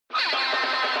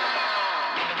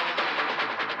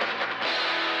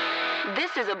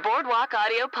is a Boardwalk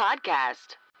Audio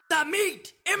podcast. The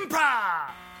Meat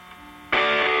Improv!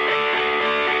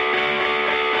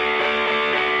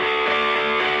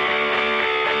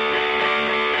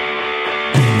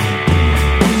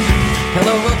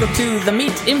 Hello, welcome to The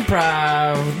Meat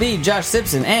Improv with me, Josh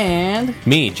Simpson, and...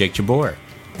 Me, Jake Jabor.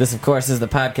 This, of course, is the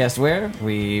podcast where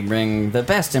we bring the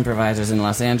best improvisers in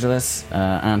Los Angeles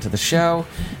onto the show.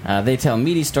 They tell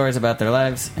meaty stories about their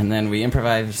lives, and then we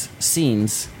improvise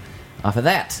scenes off of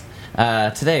that.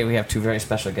 Today, we have two very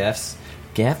special guests.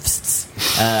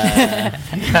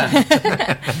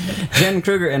 Jen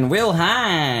Krueger and Will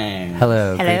Hines.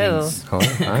 Hello. Greetings.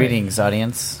 Greetings,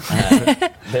 audience.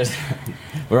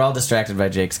 We're all distracted by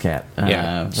Jake's cat.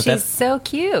 Yeah. But She's that's- so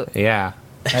cute. Yeah,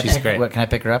 she's great. What, can I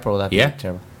pick her up, or will that be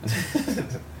terrible?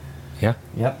 Yeah.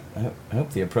 Yep. I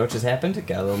hope the approach has happened. It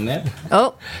got a little nip.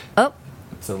 Oh.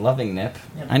 It's a loving nip.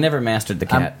 I never mastered the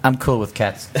cat. I'm cool with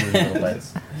cats. With little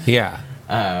legs. Yeah.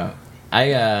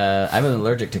 I'm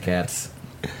allergic to cats.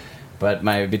 But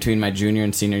between my junior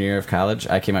and senior year of college,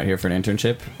 I came out here for an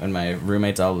internship, and my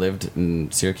roommates all lived in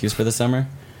Syracuse for the summer,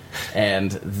 and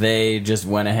they just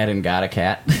went ahead and got a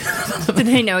cat. Did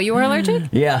they know you were allergic?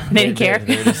 Yeah, They didn't care?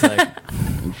 They were just like,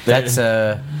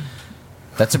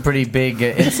 That's a pretty big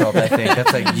insult, I think.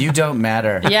 That's like, you don't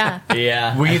matter. Yeah.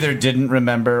 yeah. We either didn't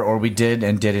remember, or we did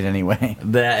and did it anyway.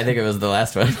 I think it was the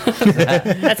last one.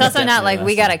 That's also not like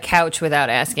we last got a couch without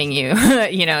asking you.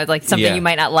 You know, it's like something Yeah. you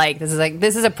might not like.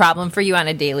 This is a problem for you on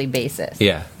a daily basis.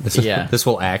 Yeah. This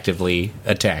will actively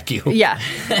attack you. Yeah.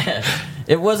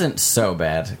 It wasn't so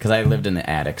bad because I lived in the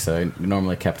attic, so I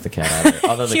normally kept the cat out of it.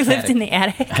 Although the You cat, lived in the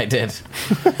attic. I did.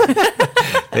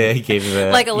 Yeah, he gave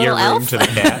Like a little your room elf? to the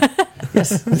cat.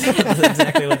 Yes,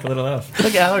 exactly like a little elf.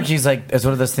 Look, allergies is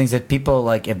one of those things that people,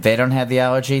 like, if they don't have the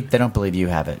allergy, they don't believe you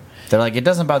have it. They're like, it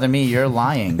doesn't bother me, you're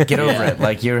lying. Get over it.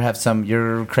 Like,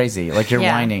 you're crazy. Like, you're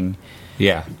Yeah. whining.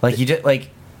 Yeah. Like,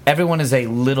 everyone is a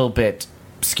little bit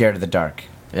scared of the dark.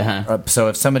 Uh-huh. So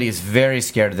if somebody is very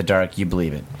scared of the dark, you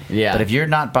believe it. Yeah. But if you're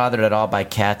not bothered at all by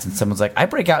cats and someone's like, I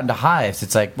break out into hives,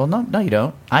 it's like, well, no, you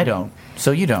don't. I don't.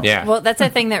 So you don't. Yeah. Well, that's a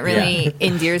thing that really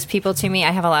endears people to me.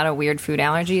 I have a lot of weird food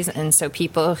allergies, and so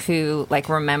people who like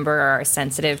remember or are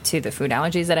sensitive to the food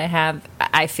allergies that I have,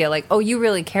 I feel like, oh, you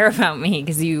really care about me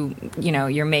because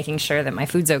you're making sure that my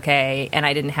food's okay, and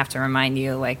I didn't have to remind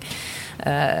you. Like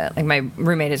my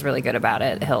roommate is really good about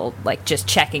it. He'll like just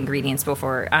check ingredients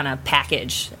on a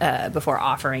package before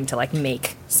offering to like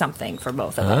make something for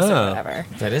both of us or whatever.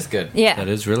 That is good. Yeah, That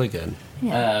is really good.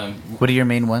 What are your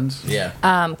main ones?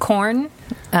 Yeah. corn.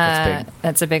 That's big.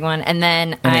 That's a big one, and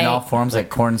then And in all forms, like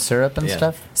corn syrup and Yeah.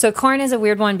 stuff? So corn is a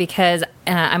weird one because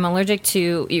I'm allergic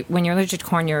to, when you're allergic to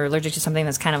corn, you're allergic to something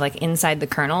that's kind of like inside the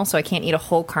kernel. So I can't eat a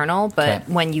whole kernel, but Okay.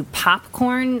 when you pop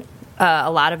corn,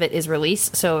 a lot of it is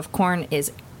released. So if corn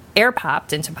is air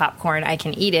popped into popcorn, I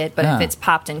can eat it. But if it's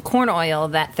popped in corn oil,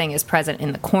 that thing is present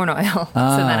in the corn oil.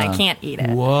 So then I can't eat it.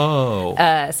 Whoa.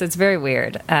 So it's very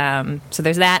weird. So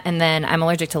there's that, and then I'm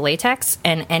allergic to latex,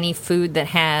 and any food that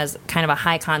has kind of a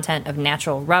high content of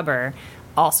natural rubber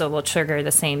also will trigger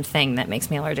the same thing that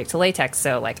makes me allergic to latex.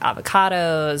 So like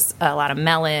avocados, a lot of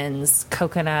melons,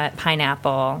 coconut,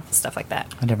 pineapple, stuff like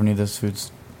that. I never knew those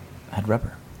foods had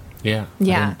rubber. Yeah.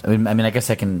 Yeah. I mean, I guess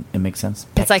it makes sense.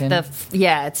 It's like Pectin?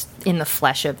 it's in the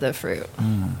flesh of the fruit.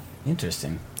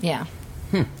 Interesting. Yeah.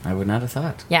 I would not have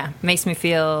thought. Yeah. Makes me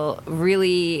feel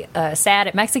really sad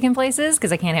at Mexican places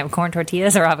because I can't have corn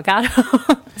tortillas or avocado.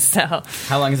 So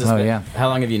How long has this Oh, been? yeah. How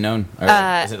long have you known? Or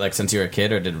is it like since you were a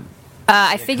kid, or did?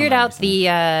 I figured come on,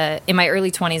 out in my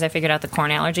early 20s, I figured out the corn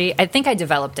allergy. I think I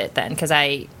developed it then because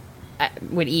I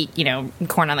would eat,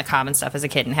 corn on the cob and stuff as a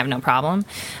kid and have no problem.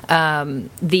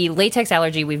 The latex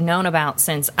allergy we've known about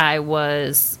since I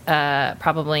was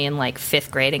probably in like 5th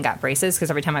grade and got braces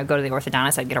because every time I would go to the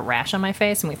orthodontist, I'd get a rash on my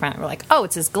face, and we finally were like, oh,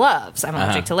 it's his gloves. I'm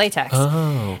allergic to latex.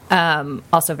 Oh.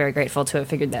 Also very grateful to have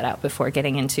figured that out before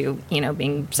getting into,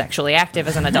 being sexually active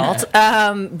as an adult.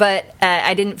 But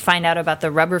I didn't find out about the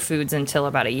rubber foods until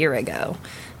about a year ago.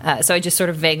 So I just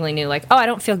sort of vaguely knew, like, oh, I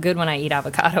don't feel good when I eat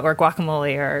avocado or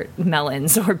guacamole or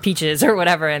melons or peaches or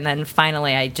whatever. And then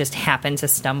finally I just happened to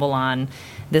stumble on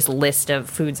this list of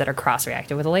foods that are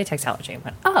cross-reactive with a latex allergy. And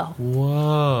went, oh.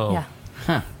 Whoa. Yeah.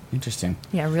 Huh. Interesting.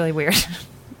 Yeah, really weird.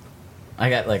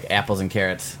 I got like apples and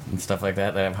carrots and stuff like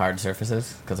that have hard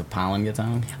surfaces because of pollen gets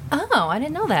on them. Oh, I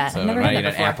didn't know that. So I've never when I had eat that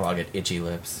an before. apple, I'll get itchy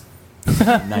lips.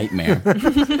 Nightmare.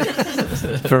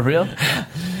 For real?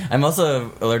 I'm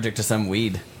also allergic to some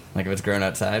weed. Like if it's grown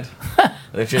outside.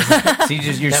 Which is, So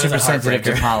you're That was super a sensitive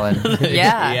to heartbreaker. pollen.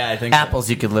 Yeah. yeah, I think so. Apples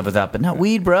you could live without, but not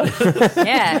weed, bro.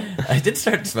 Yeah. I did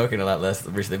start smoking a lot less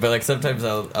recently, but like sometimes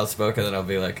I'll smoke and then I'll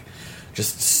be like,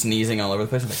 just sneezing all over the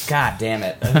place. I'm like, God damn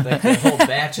it! The whole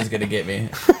batch is gonna get me.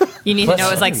 You need to know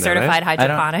it's like certified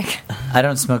hydroponic. I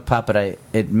don't smoke pot, but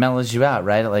it mellows you out,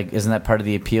 right? Like, isn't that part of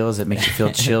the appeal? Is it makes you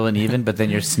feel chill and even? But then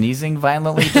you're sneezing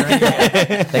violently during it.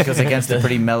 That goes against a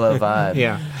pretty mellow vibe.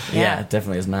 Yeah, it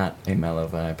definitely is not a mellow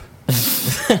vibe.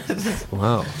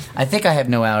 Wow. I think I have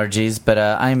no allergies, but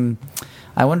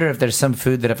I wonder if there's some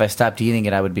food that if I stopped eating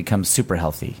it, I would become super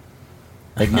healthy.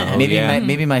 Like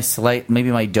maybe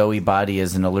my doughy body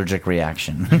is an allergic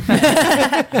reaction.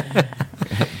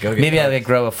 Maybe I would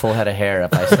grow a full head of hair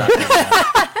if I stopped eating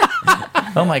that.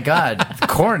 Oh my God,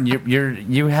 corn!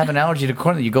 You have an allergy to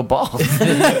corn that you go bald.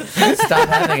 Stop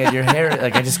having it. Your hair,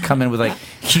 like I just come in with like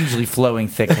hugely flowing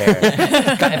thick hair.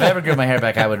 If I ever grew my hair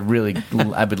back, I would lean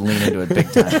into it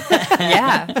big time.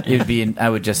 Yeah, It would be. I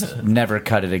would just never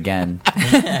cut it again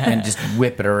and just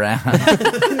whip it around.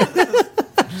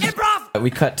 We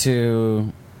cut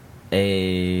to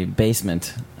a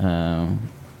basement of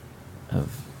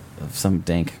some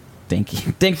dank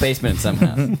basement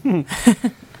somehow.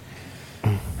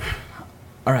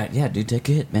 All right, yeah, dude, take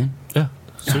a hit, man. Yeah.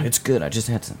 It's good. I just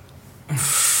had some.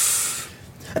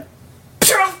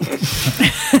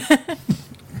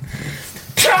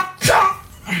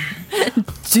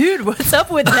 dude, what's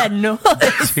up with that noise?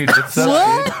 Dude, what's up,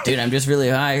 What? Dude, I'm just really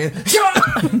high.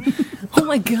 Oh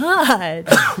my God!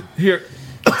 Here.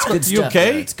 It's good You stuff.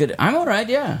 okay? It's good. I'm all right.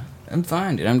 Yeah, I'm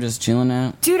fine, dude. I'm just chilling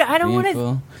out. Dude, I don't being want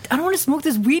cool. to. I don't want to smoke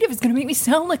this weed if it's gonna make me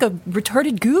sound like a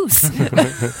retarded goose.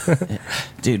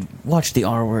 Dude, watch the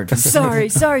R word. sorry,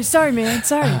 man.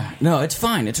 Sorry. No, it's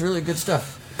fine. It's really good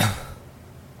stuff.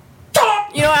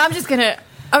 You know what? I'm just gonna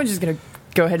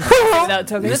go ahead and without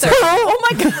talking. That's all right. Oh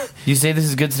my God! You say this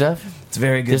is good stuff? It's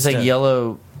very good There's stuff. like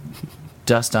yellow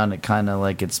dust on it, kind of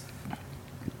like it's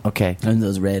okay. And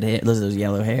those red hair, those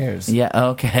yellow hairs. Yeah.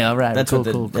 Okay. All right. That's cool.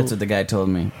 what that's what the guy told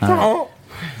me.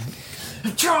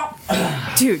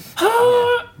 Dude.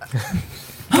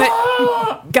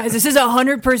 But, guys, this is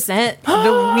 100%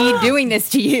 the weed doing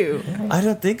this to you. I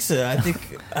don't think so. I think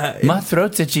My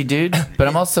throat's itchy, dude, but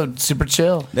I'm also super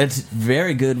chill. that's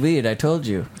very good weed. I told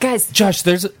you. Guys, Josh,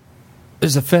 there's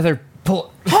a feather.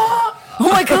 Pull. oh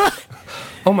my God.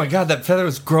 Oh my God, that feather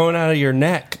was growing out of your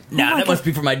neck. No, that must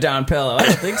be for my down pillow. I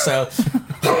don't think so.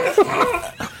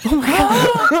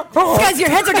 Guys, your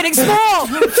heads are getting small.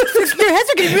 Your heads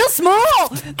are getting real small.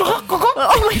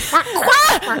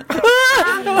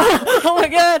 Oh my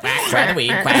God. Try the weed.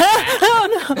 Quack,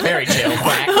 quack. Very chill.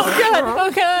 Quack.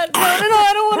 Oh God. No,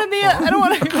 I don't want to be I don't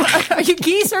want to. Are you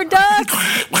geese or ducks?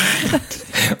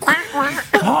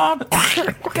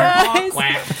 Guys.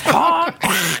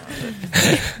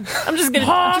 I'm just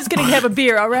gonna have a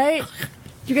beer, all right?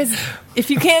 You guys, if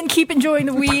you can, keep enjoying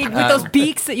the weed with those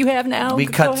beaks that you have now. We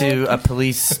Go cut ahead. to a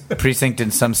police precinct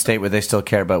in some state where they still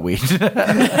care about weed. All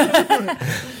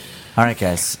right,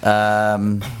 guys.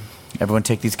 Everyone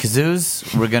take these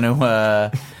kazoos. We're going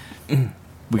to...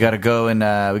 we got to go and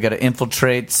we got to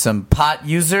infiltrate some pot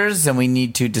users, and we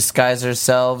need to disguise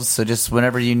ourselves. So just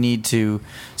whenever you need to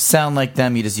sound like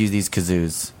them, you just use these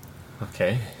kazoos.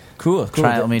 Okay. Cool.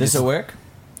 Try it, let me This just- will work.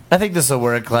 I think this will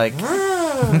work. Like,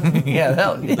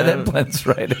 that blends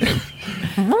right in.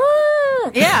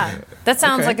 Yeah, that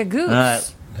sounds like a goose. All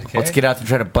right, let's get out and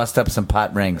try to bust up some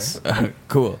pot rings.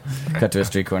 Cool. Cut to a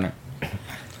street corner.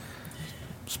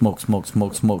 Smoke. Want some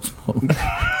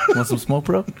smoke,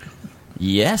 bro?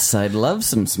 Yes, I'd love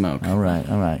some smoke. All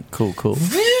right. Cool.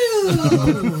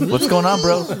 What's going on,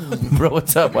 bro? Bro,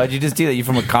 what's up? Why'd you just do that? You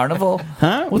from a carnival?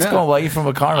 Huh? What's No. going on? Why are you from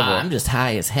a carnival? I'm just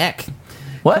high as heck.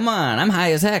 What? Come on, I'm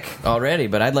high as heck already,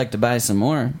 but I'd like to buy some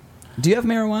more. Do you have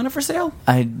marijuana for sale?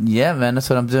 Yeah, man,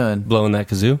 that's what I'm doing. Blowing that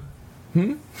kazoo?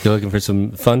 You looking for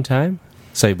some fun time?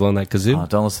 So you blowing that kazoo? Oh,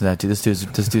 don't listen to that, dude. This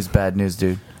dude's bad news,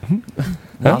 dude.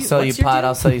 I'll sell you What's your pot. deal?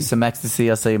 I'll sell you some ecstasy.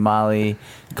 I'll sell you Molly,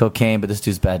 cocaine, but this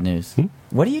dude's bad news.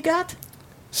 What do you got?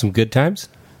 Some good times?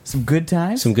 Some good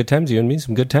times? Some good times? You and me?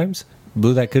 Some good times?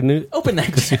 Blew that kazoo? Open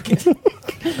that jacket.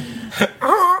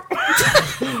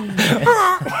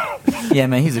 Yeah,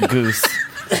 man, he's a goose.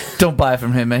 Don't buy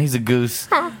from him, man. He's a goose.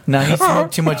 No, he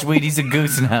smoked too much weed. He's a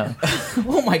goose now.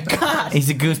 Oh my god. He's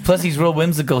a goose. Plus, he's real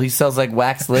whimsical. He sells like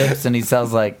wax lips, and he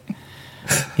sells like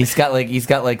he's got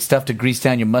like stuff to grease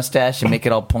down your mustache and make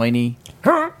it all pointy.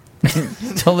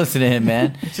 Don't listen to him,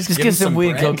 man. Just give get him some some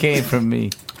weed bread. and cocaine from me.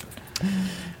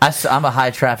 I'm a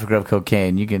high trafficker of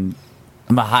cocaine.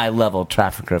 I'm a high level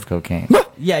trafficker of cocaine.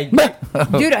 Yeah.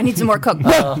 Dude, I need some more coke.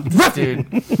 Dude,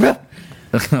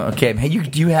 Okay, man,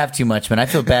 you have too much, man. I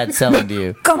feel bad selling to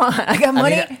you. Come on, I got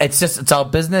money. I mean, it's all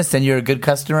business, and you're a good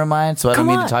customer of mine, so I don't Come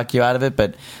mean on. to talk you out of it,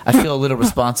 but I feel a little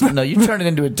responsible. No, you turned it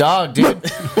into a dog, dude.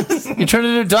 You turned it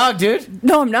into a dog, dude.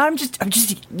 No, I'm not. I'm just.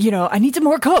 I need some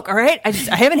more Coke. All right. I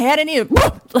haven't had any.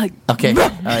 Like. Okay, all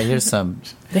right, here's some.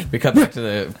 We cut back to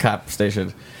the cop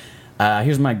station.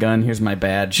 Here's my gun. Here's my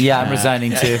badge. Yeah, I'm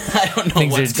resigning too. I don't know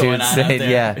Things what's are too going on out insane. there.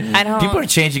 Yeah, I don't. people are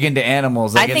changing into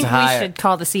animals. Like I think it's we higher. should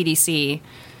call the CDC.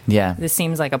 Yeah, This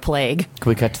seems like a plague. can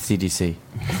we cut to CDC?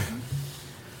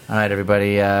 All right,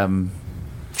 everybody.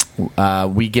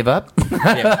 We give up.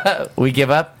 Yeah. We give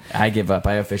up. I give up.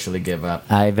 I officially give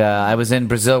up. I was in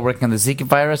Brazil working on the Zika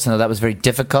virus. I know that was very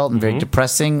difficult and very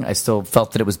depressing. I still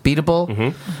felt that it was beatable.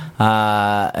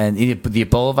 And the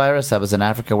Ebola virus, I was in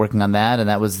Africa working on that, and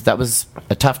that was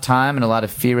a tough time and a lot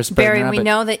of fear was spreading Barry,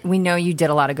 around. we know you did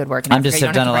a lot of good work in I'm Africa. just You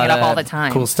have don't done a have to lot bring it up all of the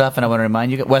time. cool stuff, and I want to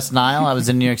remind you, West Nile. I was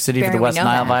in New York City for Barry, the we West know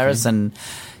Nile that. virus and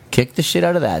kicked the shit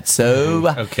out of that. So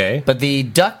Okay. but the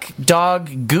duck,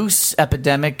 dog, goose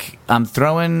epidemic, I'm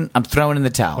throwing in the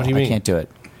towel. What do you mean? I can't do it.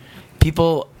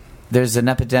 People, there's an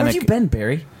Where epidemic. have you been,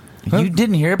 Barry? You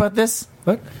didn't hear about this?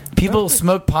 What? People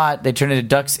smoke pot. They turn into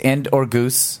ducks and or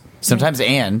goose. Sometimes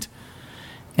and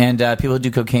people who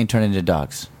do cocaine turn into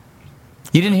dogs.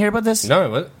 You didn't hear about this? No,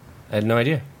 what? I had no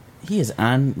idea. He is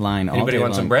online all Anybody day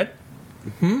want long. some bread?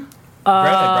 Bread? I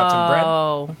brought some bread.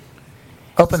 Oh,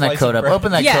 Open that Slice code of up. bread.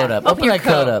 Open that Yeah, code up. open Open your that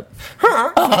code code. up.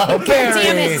 Oh, Gary.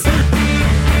 damn it!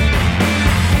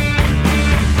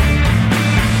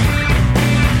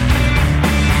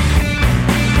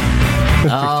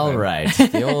 All right.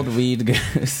 The old weed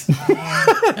goose.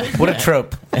 What a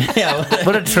trope.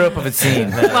 What a trope of a scene.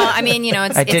 Well, I mean,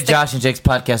 it's I it's did the, Josh and Jake's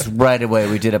podcast right away.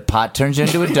 We did a pot turns you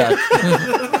into a duck.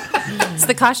 it's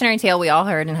the cautionary tale we all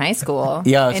heard in high school.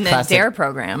 Yeah, it's in the classic. DARE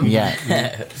program.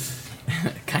 Yeah.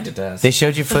 Kind of does. They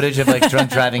showed you footage of like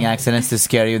drunk driving accidents to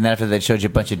scare you, and then after they showed you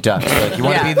a bunch of ducks. They're like, you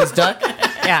want to Yeah. be this duck?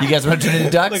 Yeah. You guys want to turn into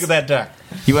ducks? Look at that duck.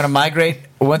 You want to migrate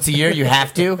once a year? You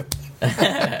have to.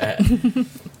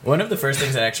 One of the first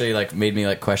things that actually made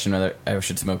me question whether I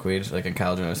should smoke weed, in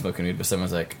college when I was smoking weed, was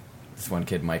someone's this one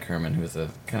kid, Mike Herman, who was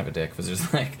kind of a dick, was just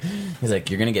he's like,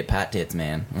 you're gonna get pot tits,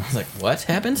 man. I was like, what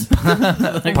happens?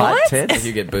 Pot tits? If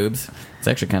you get boobs. It's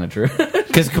actually kind of true.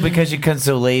 Because you become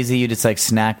so lazy, you just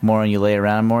snack more and you lay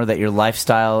around more. That your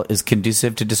lifestyle is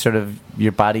conducive to just sort of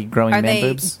your body growing Are man they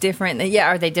boobs. different? Yeah,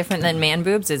 are they different than man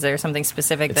boobs? Is there something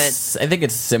specific I think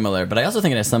it's similar, but I also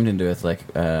think it has something to do with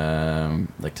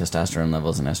testosterone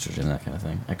levels and estrogen, that kind of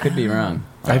thing. I could be wrung.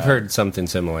 I've heard something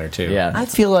similar too. Yeah. I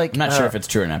feel like I'm not sure if it's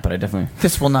true or not, but I definitely...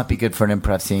 this will not be good for an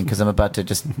improv scene because I'm about to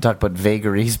just talk about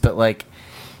vagaries. But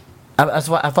I've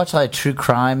watched a lot of true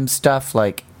crime stuff,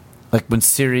 like when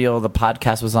Serial, the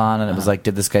podcast, was on, and it was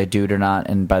did this guy do it or not?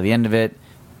 And by the end of it,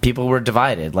 people were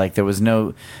divided. There was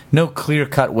no clear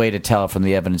cut way to tell from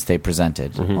the evidence they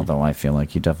presented. Although I feel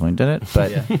like you definitely did it,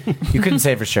 but you couldn't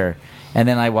say for sure. And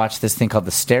then I watched this thing called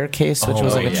The Staircase, which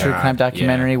was a true crime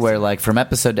documentary where from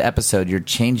episode to episode you're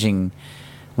changing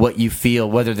what you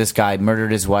feel, whether this guy murdered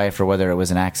his wife or whether it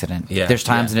was an accident. Yeah. There's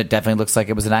times and it definitely looks like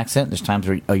it was an accident. There's times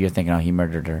where you're thinking, he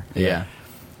murdered her. Yeah.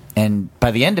 And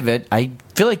by the end of it, I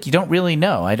feel like you don't really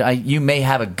know. You may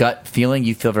have a gut feeling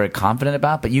you feel very confident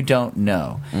about, but you don't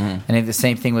know. And I think the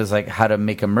same thing was How to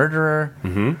Make a Murderer.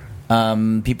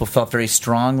 People felt very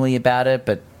strongly about it,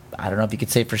 but I don't know if you could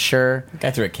say for sure. The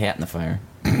guy threw a cat in the fire.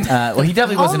 Well, he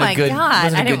definitely wasn't my a good, God,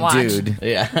 wasn't I a didn't good watch. dude.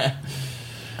 Yeah.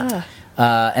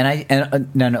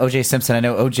 No, O.J. Simpson. I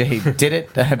know O.J. did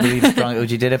it. I believe strongly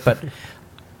O.J. did it, but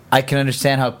I can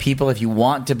understand how people, if you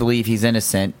want to believe he's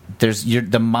innocent,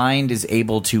 the mind is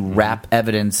able to wrap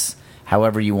evidence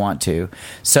however you want to.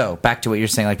 So back to what you're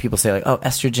saying, people say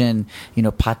estrogen,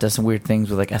 pot does some weird things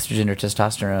with estrogen or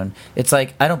testosterone. It's I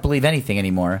don't believe anything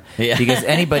anymore because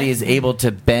anybody is able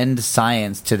to bend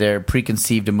science to their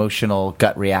preconceived emotional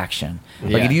gut reaction.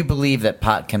 If you believe that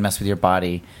pot can mess with your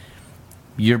body,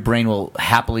 your brain will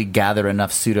happily gather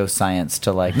enough pseudoscience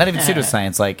to not even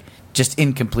pseudoscience, just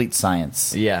incomplete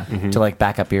science. Yeah. To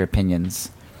back up your opinions.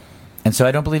 And so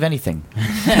I don't believe anything.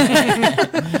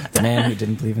 The man who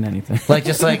didn't believe in anything.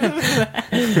 Okay,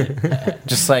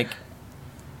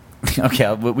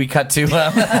 we cut to.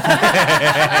 Can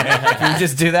we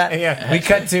just do that? Yeah. We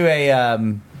cut to a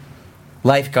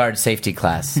lifeguard safety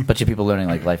class. A bunch of people learning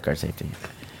lifeguard safety.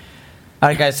 All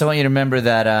right, guys. So I want you to remember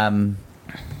that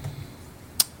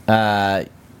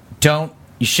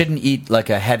you shouldn't eat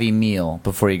a heavy meal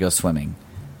before you go swimming.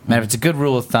 If it's a good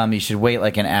rule of thumb, you should wait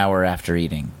an hour after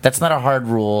eating. That's not a hard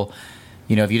rule.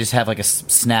 If you just have a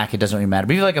snack, it doesn't really matter.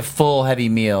 But if you have a full heavy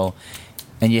meal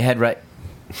and you head right...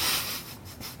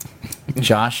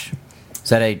 Josh? Is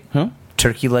that a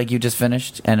turkey leg you just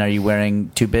finished? And are you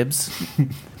wearing 2 bibs?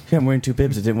 Yeah, I'm wearing 2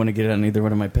 bibs. I didn't want to get it on either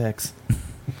one of my pecs.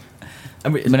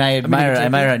 I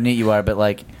admire how neat you are, but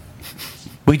like,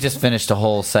 we just finished a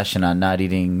whole session on not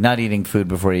eating food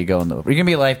before you go in the. You're gonna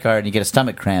be a lifeguard and you get a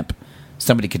stomach cramp.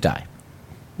 Somebody could die.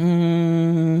 I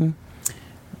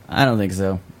don't think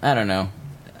so. I don't know.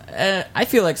 I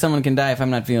feel like someone can die if I'm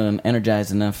not feeling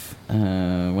energized enough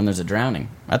when there's a drowning.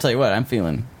 I'll tell you what, I'm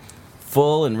feeling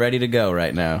full and ready to go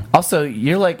right now. Also,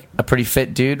 you're like a pretty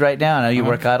fit dude right now. I know you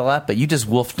work out a lot, but you just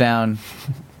wolfed down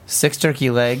 6 turkey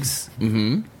legs,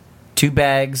 2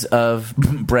 bags of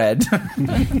bread.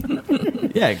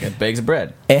 Yeah, I got bags of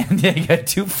bread. And you got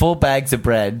 2 full bags of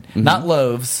bread. Not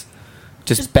loaves,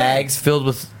 just bags filled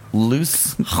with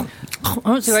loose. I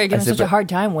don't see why you're giving such a hard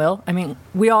time, Will. I mean,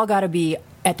 we all got to be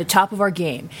at the top of our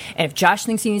game. And if Josh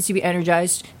thinks he needs to be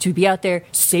energized to be out there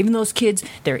saving those kids,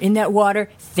 they're in that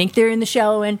water, think they're in the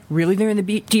shallow end, really they're in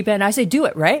the deep end, I say do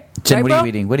it, right? Jen, right, what are you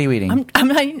eating? What are you eating?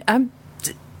 I'm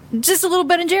just a little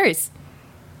Ben and Jerry's.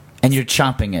 And you're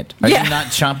chomping it. Are you not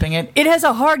chomping it? It has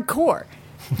a hard core.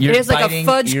 You're it has like a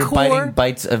fudge you're core. biting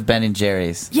bites of Ben and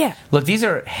Jerry's. Yeah. Look, these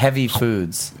are heavy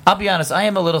foods. I'll be honest, I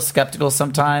am a little skeptical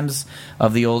sometimes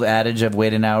of the old adage of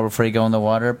wait an hour before you go in the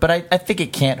water, but I think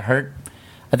it can't hurt.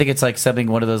 I think it's like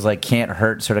one of those like can't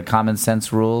hurt sort of common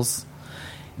sense rules.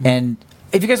 And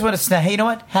if you guys want to snack, hey, you know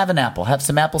what? Have an apple. Have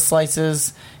some apple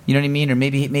slices. You know what I mean? Or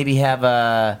maybe have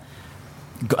a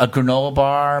granola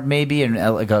bar, maybe,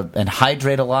 and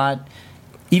hydrate a lot.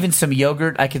 Even some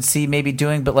yogurt I could see maybe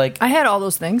doing, but like I had all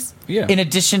those things. Yeah. In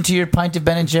addition to your pint of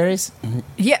Ben and Jerry's?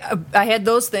 Yeah, I had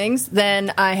those things.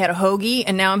 Then I had a hoagie,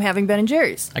 and now I'm having Ben and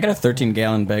Jerry's. I got a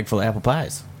 13-gallon bag full of apple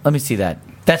pies. Let me see that.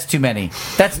 That's too many.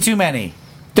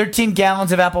 13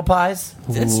 gallons of apple pies?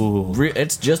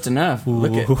 It's just enough.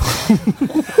 Look at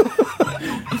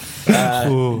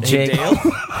Jake. Dale.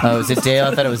 Oh, is it Dale?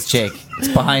 I thought it was Jake. It's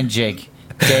behind Jake.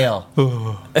 Dale.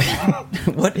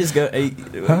 What are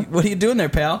you doing there,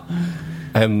 pal?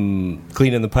 I'm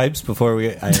cleaning the pipes before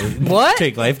I What?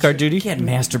 take lifeguard duty. You can't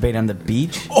masturbate on the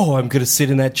beach. Oh, I'm going to sit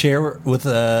in that chair with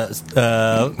a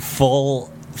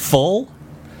full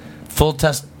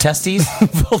testes?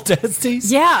 full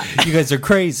testes? Yeah. You guys are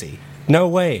crazy. No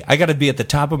way. I got to be at the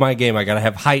top of my game. I got to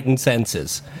have heightened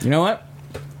senses. You know what?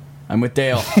 I'm with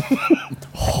Dale.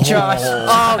 Josh.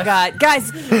 Oh God, guys,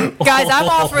 I'm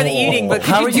all for the eating, but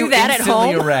How could are you do that at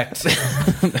instantly home? erect?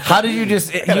 How did you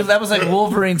just... that was like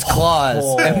Wolverine's claws.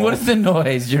 And what is the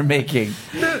noise you're making?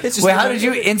 Wait, how did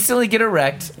you instantly get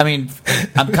erect? I mean,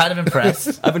 I'm kind of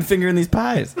impressed. I've been fingering these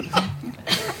pies.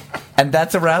 And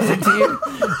that's arousing to you?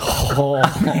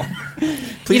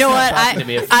 Please You know stop what? talking to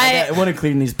me. I want to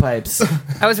clean these pipes.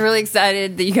 I was really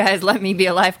excited that you guys let me be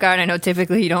a lifeguard. I know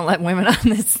typically you don't let women on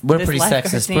this. We're this pretty lifeguard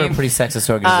sexist. team. We're a pretty sexist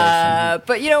organization.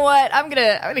 But you know what? I'm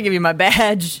gonna give you my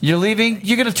badge. You're leaving?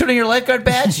 You're going to turn in your lifeguard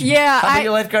badge? Yeah, How about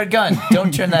your lifeguard gun?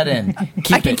 Don't turn that in. I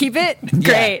can keep it.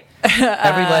 Great.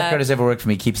 Every lifeguard who's ever worked for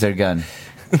me keeps their gun.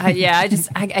 Yeah,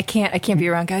 I can't be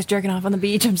around guys jerking off on the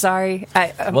beach. I'm sorry. You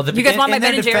guys want my in Ben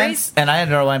their and Jerry's? And I don't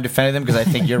know why I'm defending them because I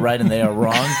think you're right and they are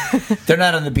wrong. They're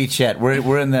not on the beach yet.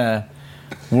 We're in the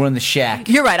shack.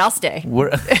 You're right. I'll stay.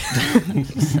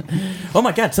 Oh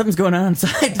my God, something's going on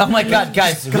inside. Oh my God,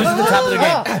 guys! Who's at the top of their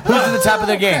game? Who's at the top of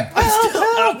their game?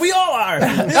 We all are.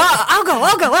 I'll go.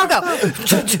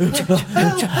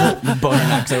 Boner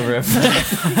knocks over a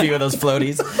few of those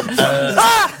floaties.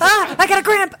 I got a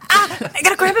cramp. I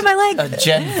got a cramp in my leg.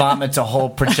 Jen vomits a whole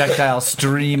projectile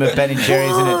stream of Ben and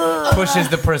Jerry's and it pushes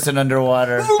the person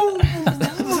underwater.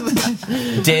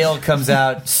 Dale comes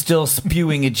out still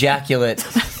spewing ejaculate,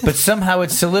 but somehow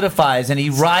it solidifies and he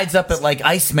rides up it like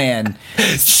Iceman.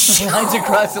 Slides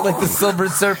across it like the Silver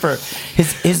Surfer.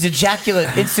 His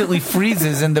ejaculate instantly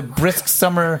freezes in the brisk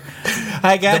summer.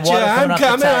 I got you. I'm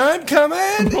coming. I'm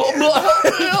covered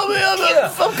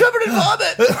in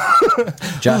vomit.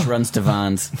 Josh runs to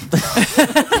Vaughn's.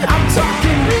 I'm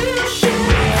talking real shit.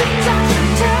 Things I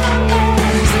should tell them.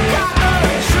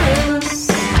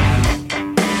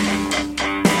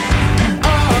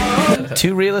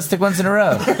 Two realistic ones in a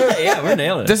row. Yeah, we're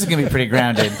nailing it. This is going to be pretty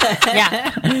grounded.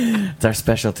 Yeah. It's our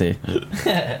specialty.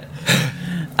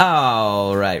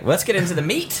 All right, let's get into the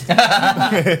meat part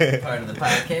of the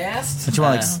podcast. What you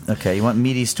want? You want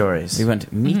meaty stories. We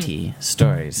want meaty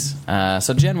stories.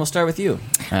 So, Jen, we'll start with you.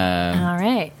 All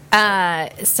right.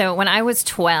 So when I was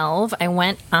 12, I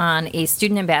went on a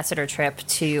student ambassador trip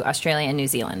to Australia and New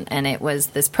Zealand. And it was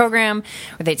this program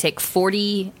where they take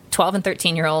 40 12 and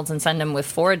 13-year-olds and send them with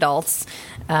 4 adults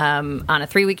on a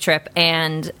 3-week trip.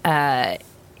 And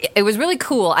it was really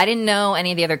cool. I didn't know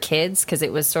any of the other kids because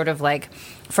it was sort of like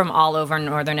from all over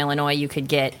Northern Illinois. You could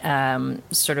get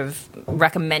sort of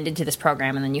recommended to this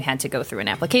program, and then you had to go through an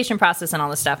application process and all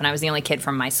this stuff. And I was the only kid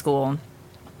from my school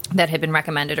that had been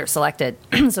recommended or selected.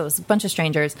 So it was a bunch of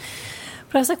strangers.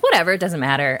 But I was like, whatever, it doesn't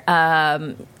matter.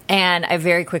 And I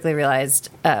very quickly realized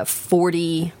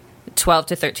 40 12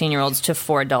 to 13-year-olds to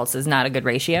 4 adults is not a good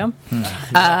ratio,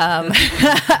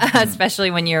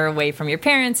 especially when you're away from your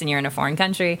parents and you're in a foreign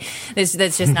country.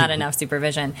 That's just not enough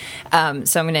supervision.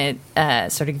 So I'm going to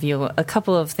sort of give you a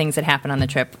couple of things that happened on the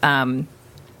trip.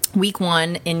 Week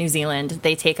 1 in New Zealand,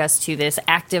 they take us to this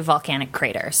active volcanic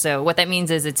crater. So what that means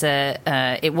is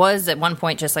it was at one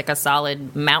point just like a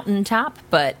solid mountaintop,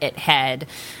 but it had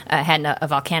a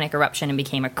volcanic eruption and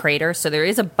became a crater. So there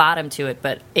is a bottom to it,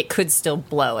 but it could still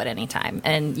blow at any time.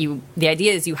 And the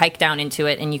idea is you hike down into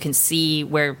it and you can see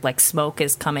where like smoke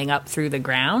is coming up through the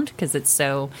ground because it's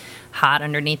so hot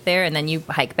underneath there, and then you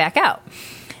hike back out.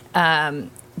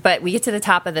 But we get to the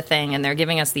top of the thing, and they're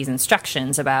giving us these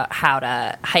instructions about how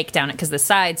to hike down it, because the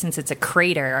sides, since it's a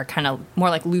crater, are kind of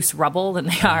more like loose rubble than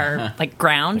they are like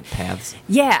ground. Like paths.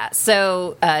 Yeah,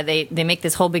 so they make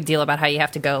this whole big deal about how you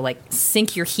have to go like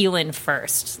sink your heel in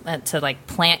first to like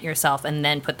plant yourself and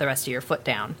then put the rest of your foot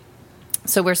down.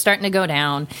 So we're starting to go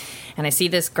down, and I see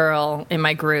this girl in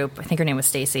my group, I think her name was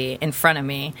Stacy, in front of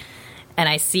me. And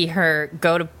I see her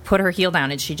go to put her heel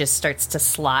down, and she just starts to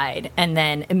slide. And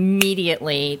then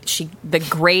immediately, the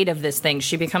grade of this thing,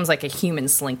 she becomes like a human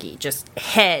slinky. Just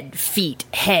head, feet,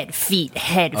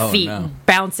 no.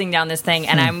 bouncing down this thing.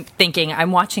 And I'm thinking,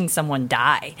 I'm watching someone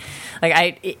die.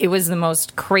 It was the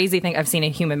most crazy thing I've seen a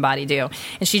human body do.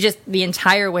 And she just, the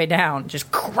entire way down,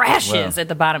 just crashes at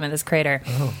the bottom of this crater.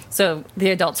 Oh. So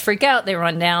the adults freak out. They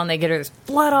run down. They get her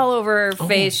blood all over her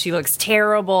face. She looks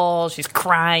terrible. She's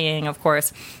crying, of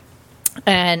course.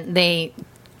 And they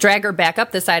drag her back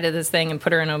up the side of this thing and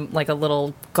put her in a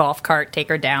little golf cart, take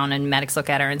her down, and medics look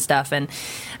at her and stuff. And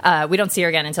we don't see her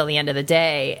again until the end of the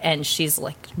day. And she's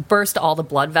like burst all the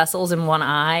blood vessels in one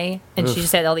eye, and she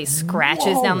just had all these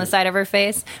scratches down the side of her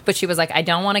face. But she was like, I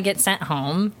don't want to get sent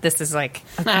home. This is like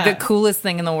the coolest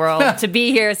thing in the world to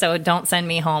be here, so don't send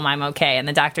me home. I'm okay. And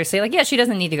the doctors say, like, yeah, she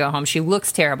doesn't need to go home. She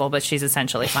looks terrible, but she's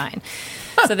essentially fine.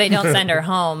 So they don't send her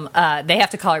home. They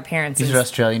have to call her parents. These are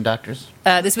Australian doctors?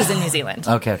 This was in New Zealand.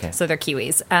 Okay. So they're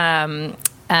Kiwis.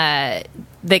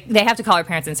 They have to call her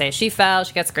parents and say, she fell,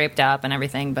 she got scraped up and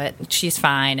everything, but she's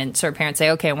fine. And so her parents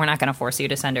say, okay, we're not going to force you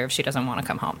to send her if she doesn't want to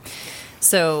come home.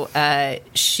 So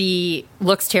she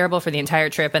looks terrible for the entire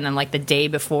trip. And then like the day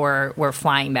before we're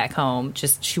flying back home,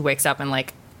 just she wakes up and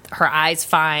like her eye's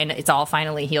fine. It's all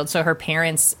finally healed. So her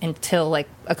parents, until like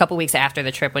a couple weeks after the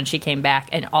trip when she came back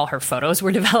and all her photos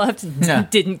were developed,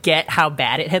 didn't get how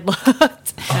bad it had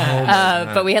looked.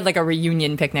 But we had like a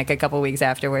reunion picnic a couple weeks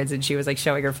afterwards, and she was like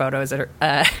showing her photos at her,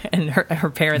 and her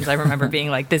parents, I remember being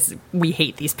like, we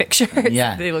hate these pictures.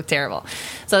 Yeah. They look terrible.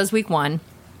 So that was week 1.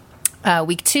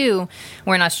 Week 2,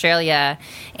 we're in Australia,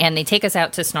 and they take us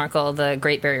out to snorkel the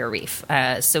Great Barrier Reef.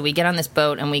 So we get on this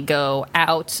boat, and we go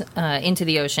out into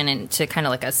the ocean into kind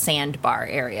of like a sandbar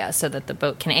area so that the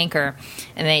boat can anchor.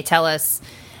 And they tell us,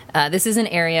 this is an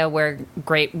area where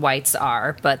great whites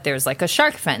are, but there's like a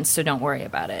shark fence, so don't worry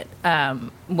about it.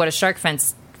 What a shark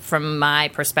fence, from my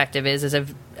perspective, is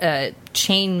a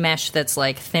chain mesh that's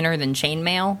like thinner than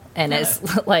chainmail, and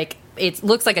is like... It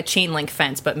looks like a chain link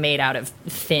fence, but made out of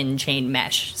thin chain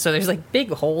mesh. So there's like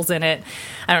big holes in it.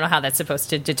 I don't know how that's supposed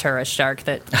to deter a shark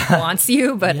that wants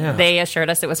you, but they assured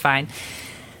us it was fine.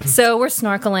 So we're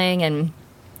snorkeling, and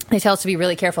they tell us to be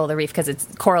really careful of the reef because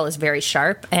coral is very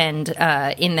sharp. And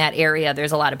in that area,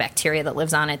 there's a lot of bacteria that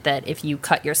lives on it that if you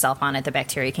cut yourself on it, the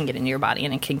bacteria can get into your body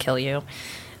and it can kill you.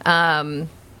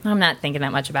 I'm not thinking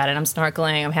that much about it. I'm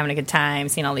snorkeling. I'm having a good time,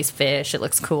 seeing all these fish. It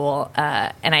looks cool.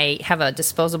 And I have a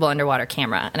disposable underwater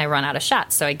camera, and I run out of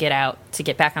shots. So I get out to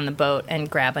get back on the boat and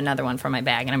grab another one from my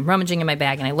bag. And I'm rummaging in my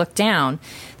bag, and I look down.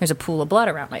 There's a pool of blood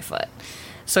around my foot.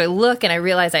 So I look, and I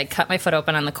realize I cut my foot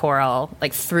open on the coral,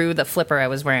 like through the flipper I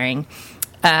was wearing.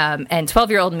 And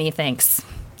 12-year-old me thinks,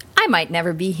 I might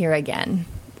never be here again.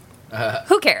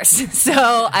 Who cares?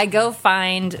 So I go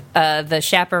find the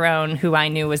chaperone who I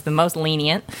knew was the most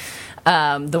lenient,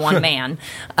 the one man,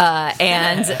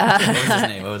 and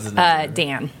What was his name?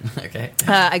 Dan. Okay.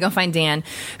 I go find Dan,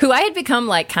 who I had become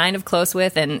like kind of close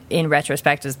with, and in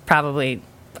retrospect is probably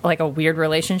like a weird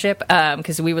relationship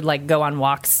because we would like go on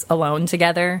walks alone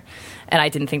together, and I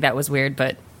didn't think that was weird,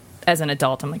 but as an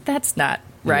adult, I'm like, that's not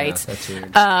right. Yeah, that's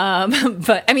weird.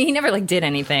 But I mean, he never like did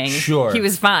anything. Sure. He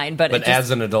was fine, but But as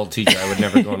an adult teacher, I would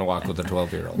never go on a walk with a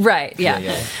 12-year-old. right, yeah.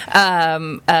 But I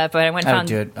went and I would found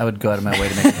do it. I would go out of my way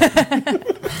to make it happen.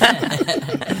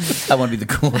 I want to be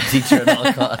the cool teacher at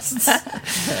all costs.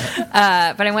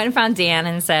 But I went and found Dan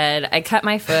and said, I cut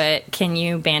my foot. Can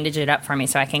you bandage it up for me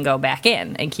so I can go back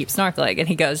in and keep snorkeling? And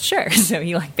he goes, sure. So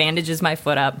he like bandages my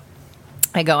foot up.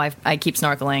 I go, I keep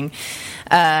snorkeling,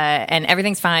 and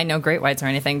everything's fine, no great whites or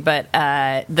anything, but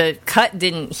the cut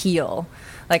didn't heal.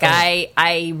 Like,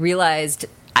 I realized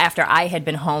after I had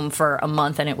been home for a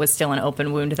month and it was still an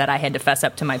open wound that I had to fess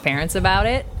up to my parents about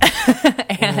it.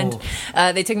 And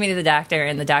they took me to the doctor,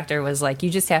 and the doctor was like, you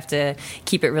just have to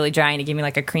keep it really dry, and he gave me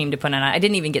like a cream to put on. I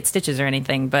didn't even get stitches or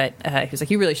anything, but he was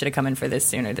like, you really should have come in for this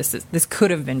sooner. This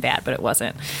could have been bad, but it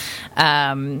wasn't.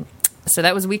 So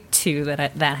that was week 2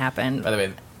 that happened. By the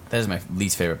way, that is my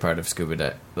least favorite part of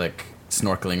scuba like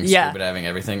snorkeling, Yeah. scuba diving,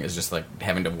 everything is just like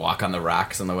having to walk on the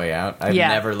rocks on the way out. I've Yeah.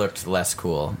 never looked less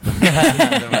cool.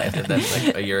 I did that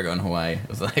like a year ago in Hawaii. It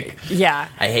was like, Yeah.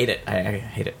 I hate it. I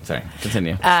hate it. Sorry,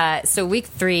 continue. So week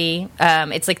 3,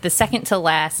 it's like the second to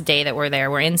last day that we're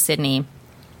there. We're in Sydney.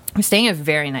 We're staying at a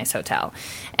very nice hotel,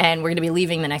 and we're going to be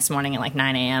leaving the next morning at like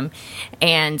 9 a.m.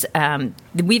 And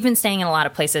we've been staying in a lot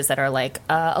of places that are like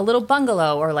a little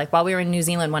bungalow, or like while we were in New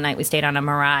Zealand one night, we stayed on a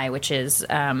marae, which is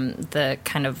the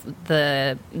kind of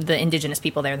the indigenous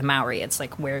people there, the Maori. It's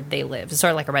like where they live. It's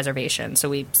sort of like a reservation. So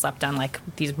we slept on like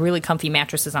these really comfy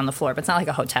mattresses on the floor, but it's not like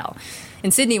a hotel.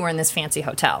 In Sydney, we're in this fancy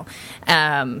hotel.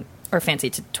 Or fancy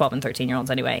to 12 and 13-year-olds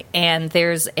anyway. And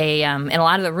there's in a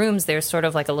lot of the rooms, there's sort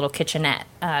of like a little kitchenette.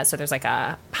 So there's like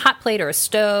a hot plate or a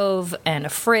stove and a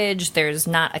fridge. There's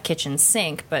not a kitchen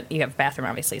sink, but you have a bathroom,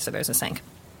 obviously, so there's a sink.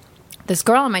 This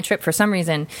girl on my trip, for some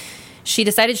reason, she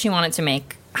decided she wanted to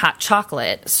make hot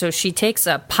chocolate. So she takes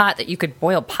a pot that you could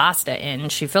boil pasta in,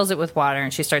 she fills it with water,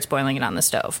 and she starts boiling it on the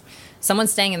stove. Someone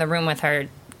staying in the room with her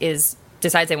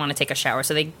decides they want to take a shower.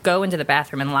 So they go into the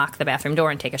bathroom and lock the bathroom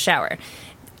door and take a shower.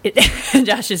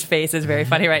 Josh's face is very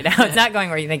funny right now. It's not going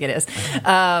where you think it is.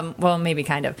 Well, maybe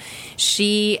kind of.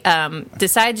 She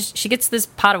decides, she gets this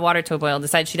pot of water to a boil,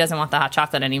 decides she doesn't want the hot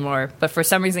chocolate anymore, but for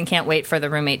some reason can't wait for the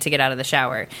roommate to get out of the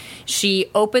shower. She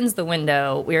opens the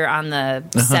window. We're on the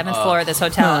 7th floor of this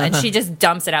hotel, and she just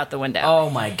dumps it out the window.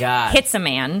 Oh my god. Hits a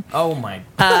man. Oh my.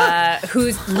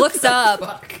 Who looks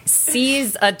up,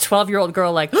 sees a 12-year-old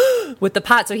girl like with the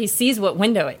pot, so he sees what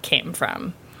window it came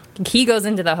from. He goes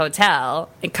into the hotel,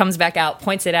 it comes back out,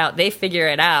 points it out. They figure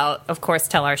it out, of course,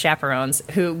 tell our chaperones,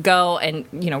 who go and,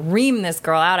 ream this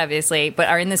girl out, obviously, but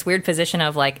are in this weird position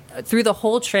of, like, through the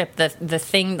whole trip, the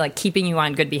thing, like, keeping you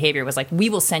on good behavior was, like, we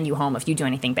will send you home if you do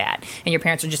anything bad. And your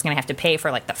parents are just going to have to pay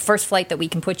for, like, the first flight that we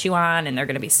can put you on, and they're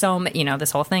going to be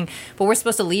this whole thing. But we're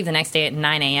supposed to leave the next day at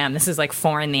 9 a.m. This is, like,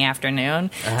 4 in the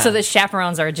afternoon. So the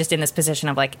chaperones are just in this position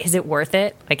of, like, is it worth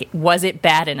it? Like, was it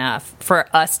bad enough for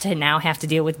us to now have to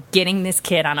deal with getting this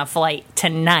kid on a flight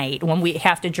tonight when we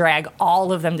have to drag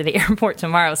all of them to the airport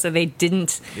tomorrow? So they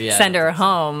didn't send her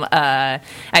home. I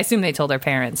assume they told her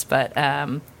parents, but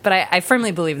I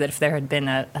firmly believe that if there had been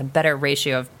a better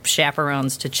ratio of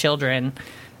chaperones to children,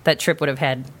 that trip would have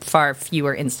had far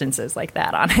fewer instances like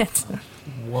that on it.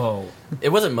 Whoa. It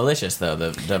wasn't malicious though.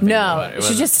 The dumping No,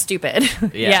 she's just stupid.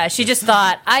 Yeah, she just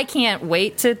thought, I can't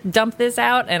wait to dump this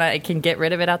out, and I can get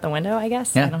rid of it out the window, I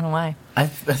guess. Yeah. I don't know why. I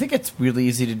think it's really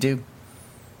easy to do.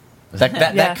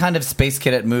 That kind of space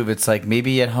cadet move, it's like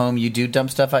maybe at home you do dump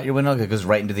stuff out your window, it goes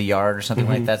right into the yard or something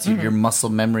like that, so your muscle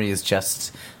memory is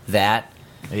just that.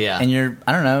 Yeah. And you're,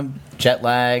 I don't know, jet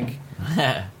lag,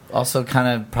 also kind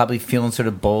of probably feeling sort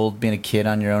of bold being a kid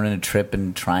on your own in a trip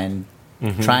and trying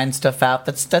stuff out.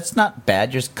 That's not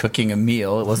bad. You're just cooking a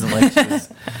meal. It wasn't like she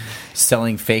was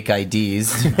selling fake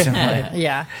IDs.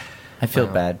 Yeah. I feel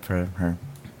bad for her.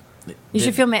 You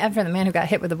should feel bad for the man who got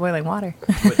hit with the boiling water.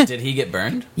 Did he get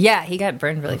burned? Yeah, he got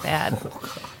burned really bad.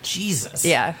 Jesus.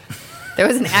 Yeah.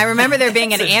 I remember there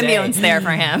being an That's a ambulance day. there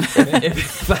for him.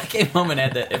 If I came home and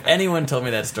had that, if anyone told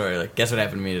me that story, like, guess what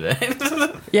happened to me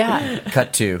today? Yeah.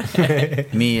 Cut to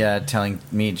me telling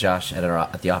me, Josh,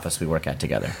 at the office we work at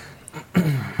together.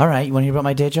 All right, you want to hear about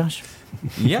my day, Josh?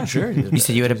 Yeah, sure. You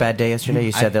said you had a bad day yesterday.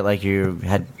 You said that like you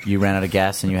ran out of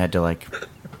gas and you had to like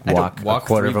walk a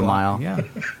quarter of a mile. Yeah,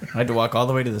 I had to walk all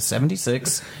the way to the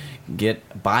 76,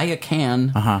 buy a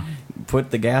can,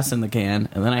 put the gas in the can,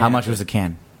 and then How much was the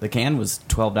can? The can was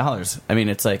 $12. I mean,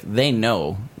 it's like they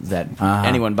know that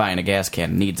anyone buying a gas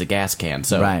can needs a gas can.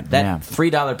 So that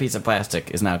 $3 piece of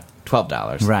plastic is now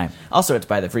 $12. Right. Also, it's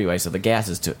by the freeway, so the gas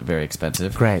is very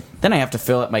expensive. Great. Then I have to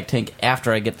fill up my tank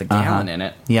after I get the gallon in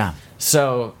it. Yeah.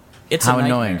 So It's How a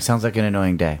nightmare. annoying. Sounds like an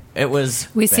annoying day. It was.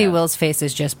 We see bad. Will's face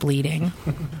is just bleeding.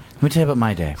 Let me tell you about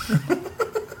my day.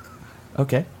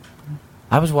 Okay.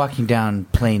 I was walking down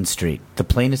Plain Street, the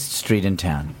plainest street in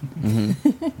town.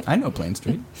 I know Plain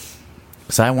Street.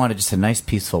 So I wanted just a nice,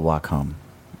 peaceful walk home.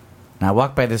 And I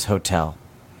walked by this hotel,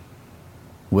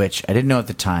 which I didn't know at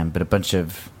the time, but a bunch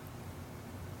of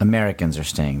Americans are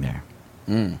staying there.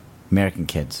 American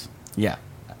kids. Yeah.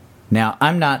 Now,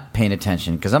 I'm not paying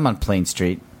attention because I'm on Plain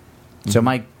Street, so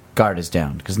my guard is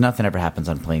down because nothing ever happens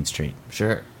on Plain Street.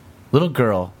 Sure. Little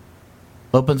girl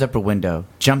opens up her window,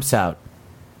 jumps out,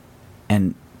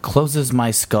 and closes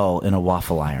my skull in a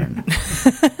waffle iron.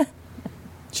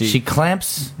 She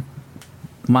clamps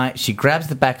she grabs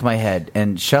the back of my head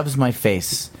and shoves my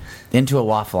face into a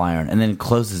waffle iron and then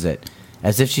closes it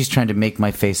as if she's trying to make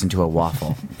my face into a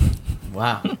waffle.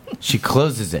 Wow. She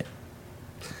closes it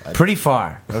pretty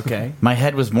far. Okay. My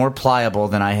head was more pliable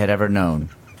than I had ever known.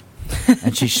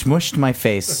 And she smushed my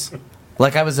face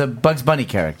like I was a Bugs Bunny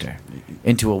character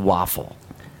into a waffle.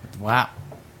 Wow.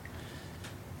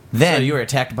 Then So you were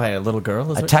attacked by a little girl?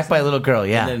 Is what attacked you by a said? little girl,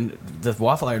 yeah. And then the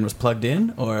waffle iron was plugged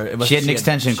in, or it was, She had an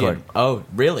extension cord. Oh,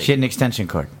 really? She had an extension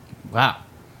cord. Wow.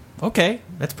 Okay,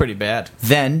 that's pretty bad.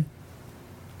 Then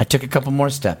I took a couple more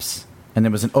steps, and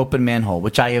there was an open manhole,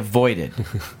 which I avoided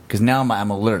because now I'm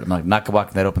alert. I'm like, not going to walk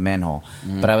in that open manhole.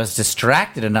 But I was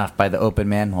distracted enough by the open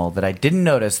manhole that I didn't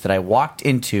notice that I walked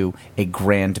into a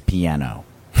grand piano.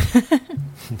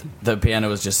 The piano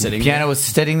was just sitting. The piano was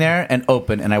sitting there and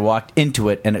open, and I walked into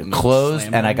it, and it closed,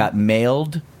 slammed and I on. got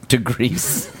mailed to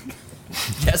Greece.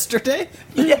 Yesterday?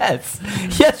 Yes.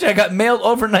 I got mailed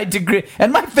overnight to Greece.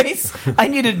 And my face, I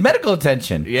needed medical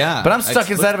attention. Yeah, But I'm stuck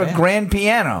it inside of looked a bad. grand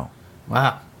piano.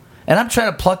 Wow. And I'm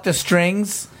trying to pluck the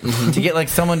strings to get like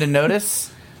someone to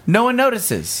notice. No one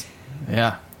notices.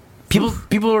 Yeah.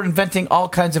 People are inventing all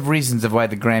kinds of reasons of why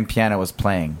the grand piano was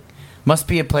playing. Must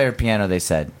be a player piano, they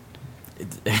said.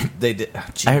 They did. Oh,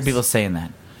 I heard jeez. people saying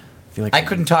that. feel like I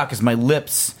couldn't talk because my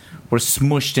lips were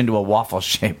smooshed into a waffle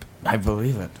shape. I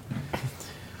believe it.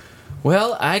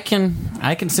 Well, I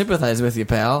can sympathize with you,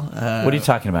 pal. What are you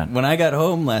talking about? When I got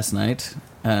home last night,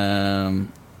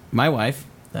 my wife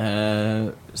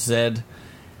said,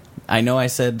 "I know I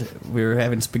said we were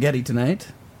having spaghetti tonight,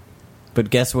 but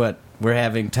guess what? We're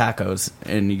having tacos,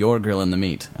 and you're grilling the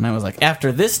meat." And I was like,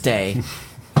 "After this day,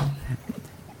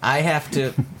 I have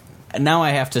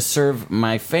to serve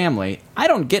my family. I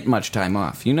don't get much time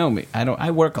off. You know me. I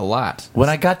work a lot." When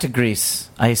I got to Greece,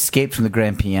 I escaped from the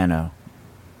grand piano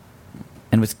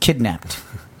and was kidnapped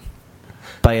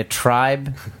by a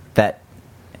tribe that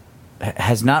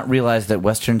has not realized that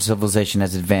Western civilization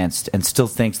has advanced and still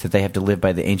thinks that they have to live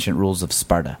by the ancient rules of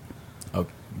Sparta. Oh,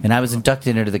 And I was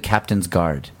inducted into the captain's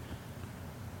guard,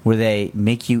 where they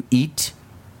make you eat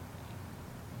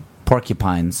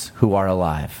porcupines who are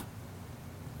alive.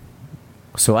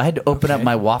 So I had to open up Okay.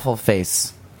 my waffle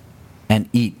face and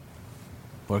eat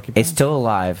a still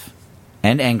alive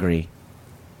and angry,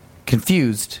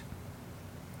 confused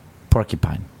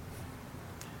porcupine.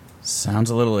 Sounds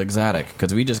a little exotic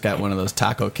because we just got one of those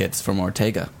taco kits from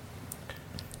Ortega.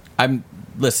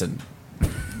 Listen.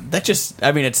 That just,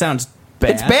 it sounds bad.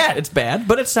 It's bad. It's bad,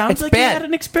 but it sounds It's like bad. you had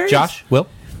an experience. Josh, Will,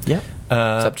 Yep.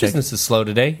 Subject. business is slow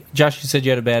today. Josh, you said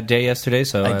you had a bad day yesterday,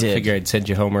 so I I did. figure I'd send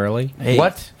you home early. Hey,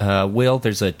 What? Will,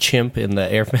 there's a chimp in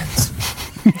the air vents.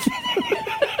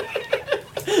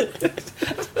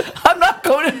 I'm not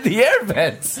going into the air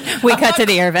vents. We cut to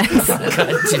the air vents.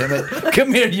 God damn it.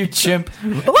 Come here, you chimp.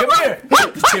 Come here.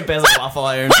 The chimp has a waffle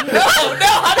iron. No,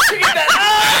 how did you get that?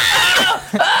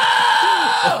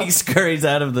 He scurries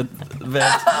out of the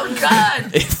vent. Oh,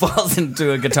 God. He falls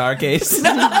into a guitar case.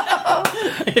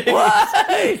 Why?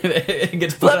 It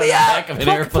gets put Let on me the out. back of an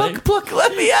airplane. Pluck,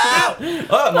 let me out. Oh, it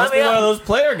must Let be me one out. of those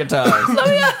player guitars. Let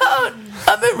me out.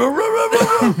 I'm in.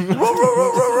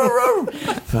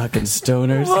 Fucking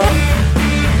stoners.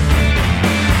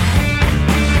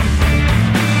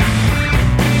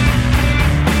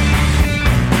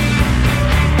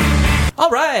 All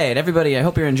right, everybody. I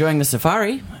hope you're enjoying the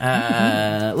safari.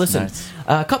 Listen, Nice.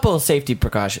 a couple of safety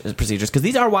procedures because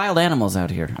these are wild animals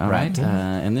out here. All right, Right.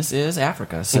 and this is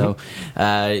Africa, so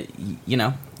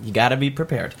you got to be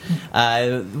prepared.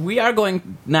 We are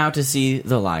going now to see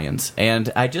the lions,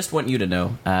 and I just want you to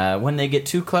know when they get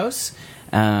too close.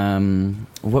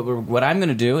 What I'm going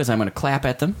to do is I'm going to clap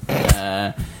at them.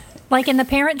 Like in The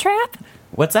Parent Trap?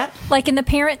 What's that? Like in The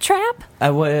Parent Trap?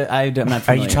 I'm not Are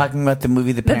familiar. you talking about the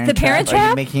movie The Parent The Parent Trap? Are you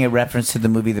Trap? making a reference to the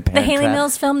movie The The Parent Haley Trap?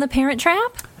 Mills film The Parent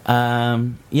Trap?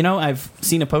 I've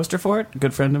seen a poster for it. A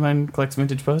good friend of mine collects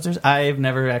vintage posters. I've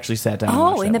never actually sat down and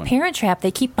watched Oh, that in the one. Parent Trap,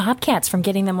 they keep bobcats from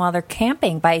getting them while they're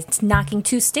camping by knocking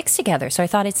two sticks together. So I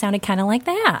thought it sounded kind of like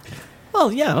that. Oh,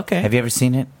 yeah, okay. Have you ever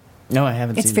seen it? No, I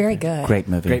haven't It's seen very it. good. Great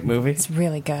movie. Great movie. It's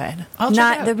really good. I'll check it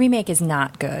Not out. the remake is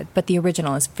not good, but the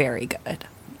original is very good.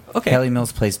 Okay. Kelly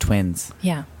Mills plays twins,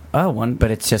 Yeah. Oh, one.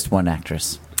 but it's just one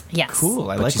actress. Yes. Cool.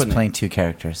 I But like she's when they- playing two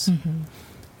characters.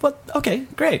 Well, okay,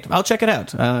 great. I'll check it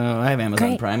out. I have Amazon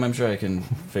Great. Prime. I'm sure I can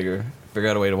figure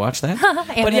out a way to watch that. But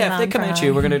yeah, if they Amazon come at you,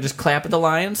 Prime. we're going to just clap at the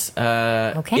lions.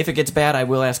 Okay. If it gets bad, I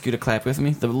will ask you to clap with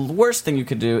me. The worst thing you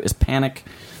could do is panic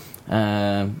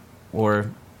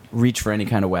or reach for any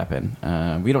kind of weapon.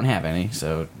 We don't have any,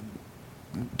 so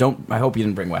don't. I hope you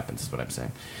didn't bring weapons. Is what I'm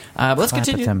saying. But let's Clap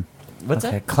continue. at them. What's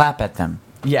Okay, that? clap at them.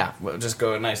 Yeah, we'll just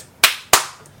go a nice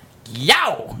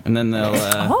yow, and then they'll.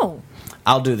 Oh.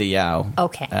 I'll do the yow.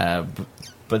 Okay.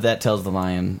 But that tells the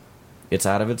lion it's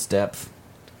out of its depth.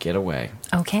 Get away.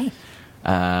 Okay.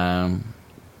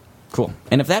 Cool.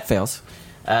 And if that fails,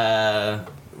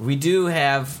 we do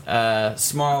have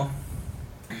small.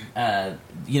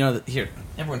 Here,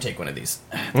 everyone take one of these.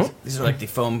 These are like the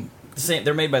foam.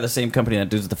 They're made by the same company that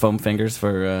does the foam fingers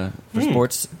for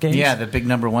sports games. Yeah, the big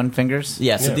number one fingers.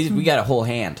 Yeah. So these we got a whole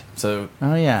hand. So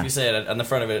Oh, yeah. if you say it on the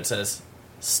front of it, it says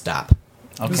 "stop."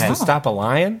 Okay. To stop a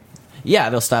lion? Yeah,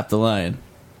 they'll stop the lion.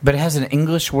 But it has an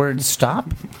English word,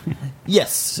 stop?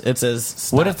 Yes, it says.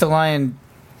 Stop. What if the lion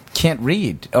can't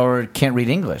read or can't read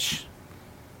English?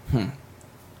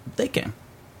 They can?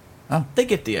 Oh. They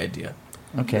get the idea.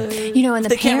 Okay. You know, in the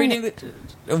They can't read parent,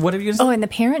 English. What have you? Oh, in the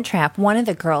Parent Trap, one of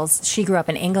the girls, she grew up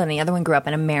in England, and the other one grew up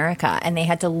in America, and they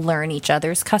had to learn each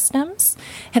other's customs.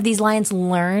 Have these lions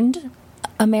learned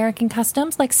American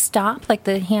customs, like stop, like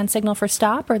the hand signal for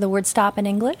stop, or the word stop in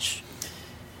English?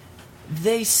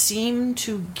 They seem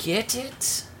to get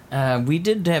it. We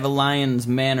did have a lion's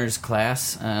manners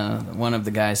class. One of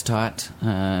the guys taught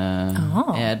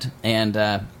Ed, and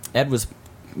Ed was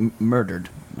murdered.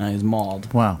 He was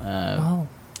mauled. Wow. Oh.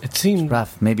 It seemed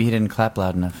Rough. Maybe he didn't clap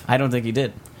loud enough. I don't think he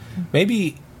did.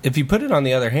 maybe if you put it on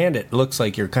the other hand, it looks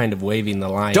like you're kind of waving the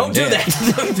lion. Don't do in. that!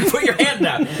 Put your hand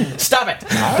down. Stop it!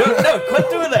 No, quit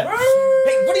doing that.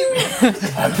 Hey, what do you?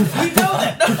 We know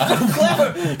that.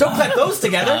 No, don't clap those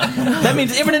together. That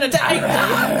means imminent attack.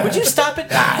 Hey, would you stop it?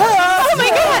 Oh my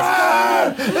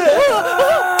God!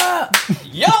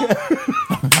 Yo!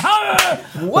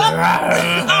 What? Oh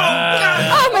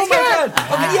my God!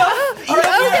 Okay, yo!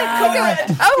 Okay.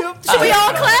 Oh, should we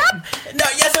all clap? No,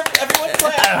 yes, everyone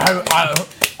clap.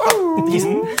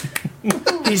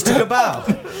 He's took a bow.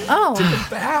 Oh,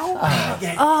 He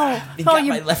oh, got you-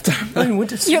 my left arm.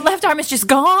 your left arm is just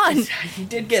gone. He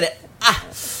did get it.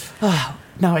 Oh,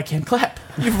 now I can't clap.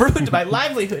 You've ruined my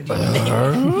livelihood.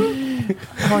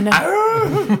 Oh no!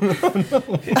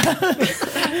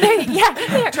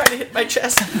 There. Trying to hit my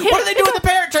chest. What do they do with the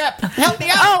Parent Trap? Help me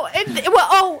out.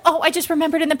 I just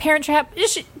remembered in the Parent Trap,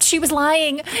 she was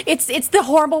lying. It's the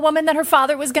horrible woman that her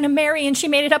father was going to marry, and she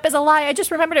made it up as a lie. I just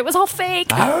remembered it was all fake.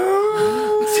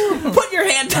 Put your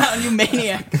hand down, you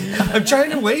maniac. I'm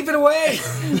trying to wave it away.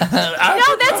 No,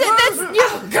 that's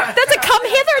a come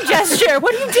hither gesture.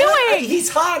 What are you doing? He's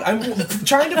hot. I'm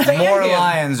trying to fan More him.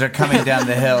 lions are coming down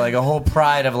the hill. Like a whole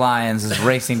pride of lions is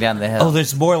racing down the hill. Oh,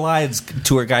 there's more lions,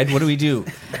 tour guide. What do we do?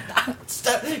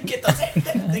 Stop. Get those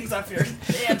things off your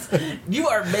hands. You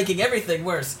are making everything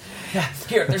worse.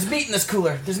 Here, there's meat in this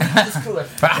cooler. We're gonna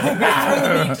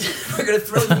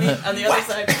throw the meat on the other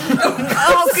side.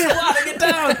 Swatting it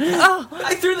down.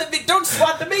 I threw the meat. Don't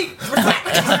swat the meat. What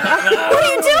are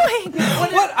you doing?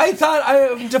 What? I thought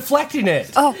I'm deflecting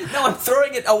it. Oh, No, I'm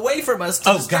throwing it away from us. To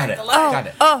Oh, distract got it. the lion. Got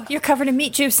it. oh, you're covered in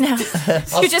meat juice now.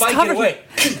 I'll You're just spike covered. it away.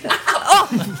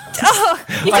 Oh,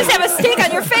 you just have a steak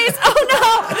on your face. Oh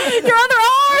no, your other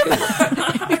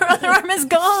arm. Your other arm is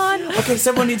gone. Okay,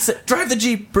 someone needs to drive the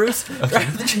Jeep, Bruce.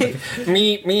 Drive the Jeep.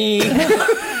 Me.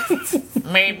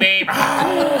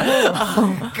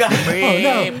 God.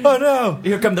 Oh no.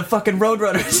 Here come the fucking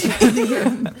Roadrunners.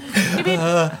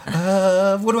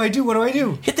 What do I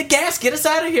do? Hit the gas. Get us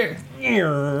out of here.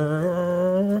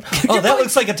 Oh, that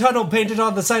looks like a tunnel painted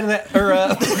on the side of that.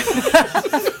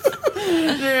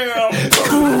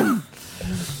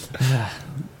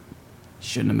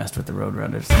 Shouldn't have messed with the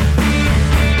Roadrunners.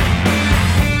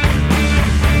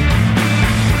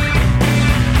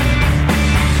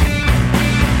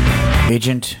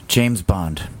 Agent James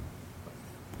Bond,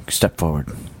 step forward.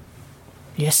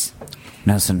 Yes.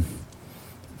 Nelson,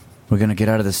 we're going to get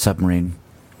out of the submarine,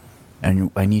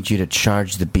 and I need you to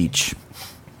charge the beach.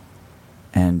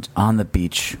 And on the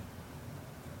beach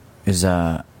is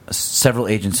several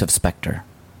agents of Spectre.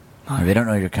 They don't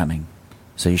know you're coming,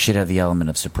 so you should have the element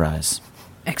of surprise.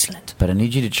 Excellent. But I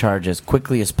need you to charge as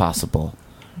quickly as possible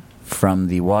from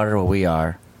the water where we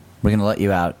are. We're going to let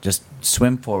you out. Just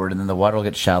swim forward, and then the water will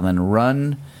get shallow, and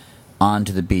run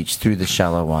onto the beach through the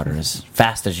shallow water as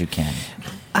fast as you can.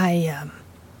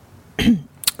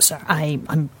 Sir, I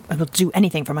will do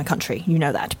anything for my country. You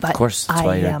know that. But Of course, that's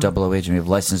why you're a double O agent. We have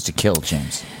license to kill,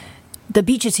 James. The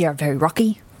beaches here are very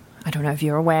rocky. I don't know if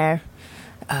you're aware.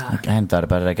 I hadn't thought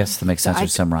about it. I guess that makes sense with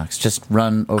some rocks. Just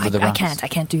run over the rocks. I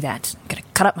can't do that. I'm going to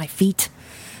cut up my feet,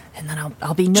 and then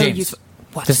I'll be no James, use.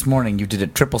 What? This morning you did a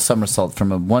triple somersault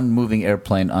from one moving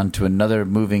airplane onto another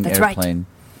moving That's airplane.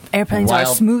 Right. Airplanes are a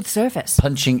while smooth surface.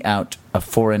 Punching out a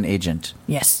foreign agent.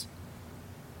 Yes.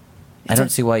 I don't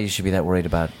see why you should be that worried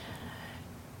about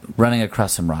running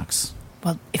across some rocks.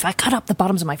 Well, if I cut up the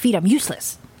bottoms of my feet, I'm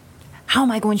useless. How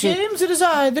am I going to... James, it is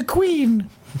I, the Queen.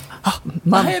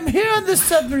 Mum. I am here on the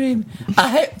submarine.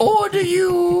 I order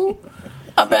you,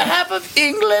 on behalf of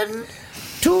England,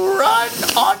 to run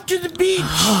onto the beach.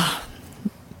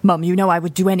 Mum, you know I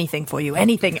would do anything for you.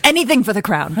 Anything for the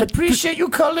crown. I appreciate you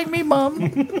calling me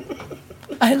Mum.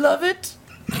 I love it.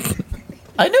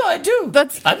 I know I do.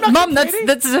 I'm not Mum, complaining.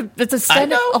 that's a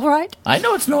standard. I know. All right. I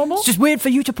know it's normal. It's just weird for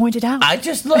you to point it out. I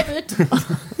just love it.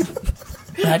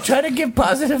 I try to give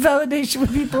positive validation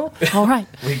with people. All right.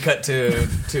 We cut to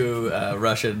two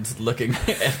Russians looking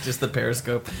at just the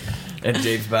periscope, and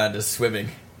James Bond is swimming.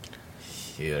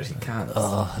 Here he comes.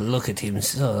 Oh, look at him,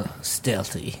 so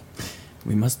stealthy.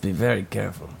 We must be very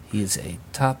careful. He is a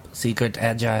top secret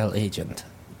agile agent.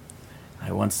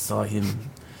 I once saw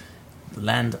him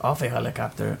land off a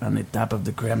helicopter on the top of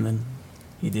the Kremlin.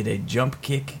 He did a jump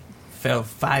kick, fell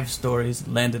 5 stories,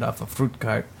 landed off a fruit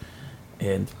cart,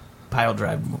 and pile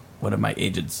drive one of my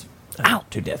agents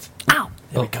to death. Ow.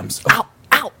 Here he comes. Ow.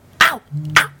 Ow. Ow.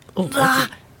 Ow. Oh,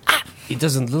 he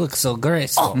doesn't look so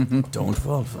graceful. Don't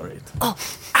fall for it.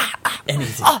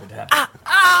 Anything could happen.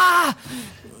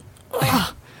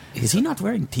 Is he not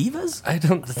wearing Tivas? I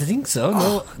don't think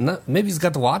so. No, maybe he's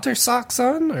got water socks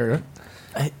on, or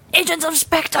Agents of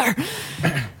Spectre.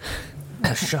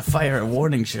 Fire a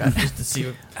warning shot just to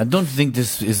see. I don't think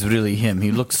this is really him.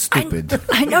 He looks stupid.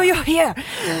 I know you're here.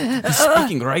 He's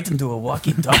speaking right into a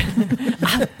walkie-talkie.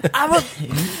 I will...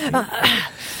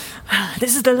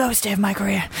 this is the lowest day of my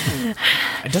career.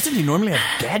 Doesn't he normally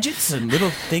have gadgets and little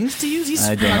things to use? He's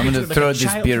I don't. I'm going to like throw a this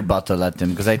child. beer bottle at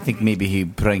him because I think maybe he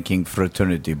pranking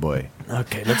fraternity boy.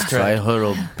 Okay, let's So I try.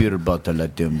 hurl a beer bottle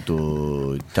at him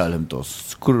to tell him to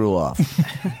screw off.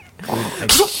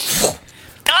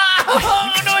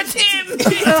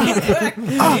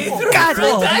 God.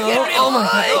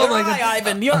 oh my god!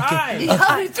 Ivan, your eye! He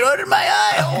threw it in my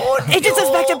eye. Agents of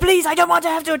Spectre, please. I don't want to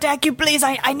have to attack you, please.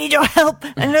 I need your help.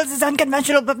 I know this is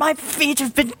unconventional, but my feet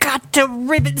have been cut to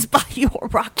ribbons by your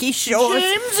rocky shores.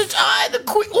 James, it's I, the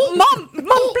Queen. Oh, Mom,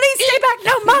 please stay back.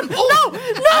 No, Mom, no.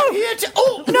 I'm here to.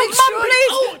 Oh, No, make Mom, sure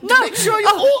please. You, No. Make sure you.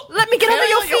 Oh, let me get under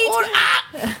your carry on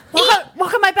feet.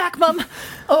 Walk on my back, Mom.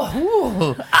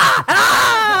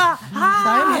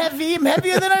 I'm heavy. I'm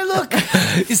heavier than I look.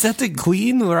 Is that the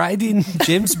Queen riding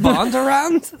James Bond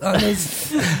around?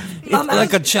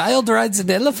 Like a child rides an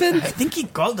elephant? I think he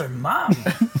called her mom.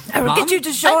 I will get you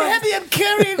to shore. I'm heavy. I'm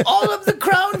carrying all of the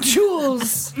crown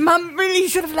jewels. Mom really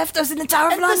should have left us in the Tower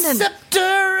of And the London.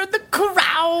 scepter and the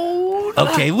crown.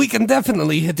 Okay, we can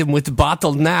definitely hit him with the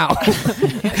bottle now.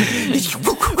 He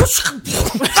threw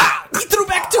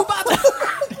back 2 bottles.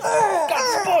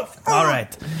 All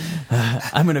right.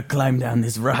 I'm going to climb down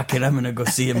this rock and I'm going to go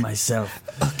see him myself.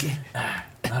 Okay.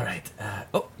 All right.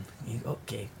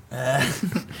 Okay.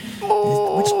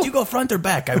 Which, do you go front or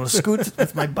back? I will scoot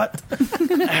with my butt.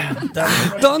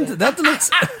 Don't. That looks.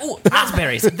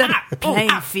 Raspberries.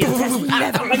 Playing field. Oh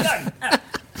my God.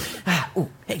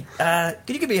 Hey, can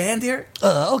you give me a hand here?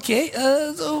 Okay.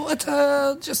 So what?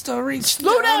 Just reach.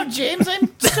 Slow down, James. I'm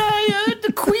tired.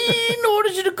 The Queen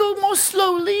orders you to go more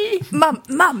slowly.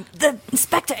 Mom, the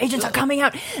Spectre agents are coming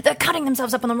out. They're cutting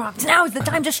themselves up on the rocks. Now is the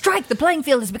time to strike. The playing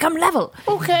field has become level.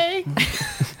 Okay.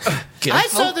 I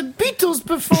saw the Beatles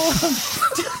perform.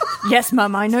 Yes,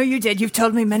 Mom, I know you did. You've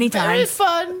told me many Very times.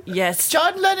 fun. Yes.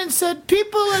 John Lennon said,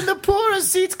 people in the poorer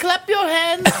seats clap your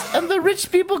hands and the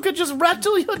rich people could just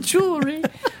rattle your jewelry.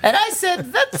 And I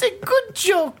said, that's a good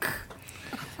joke.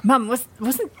 Mom,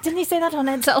 didn't he say that on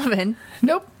Ed Sullivan?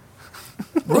 Nope.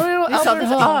 Royal Albert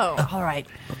Hall. Oh, all right.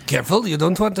 Careful, you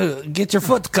don't want to get your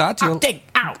foot caught.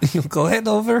 You'll go head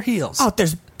over heels. Oh,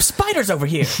 there's spiders over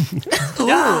here.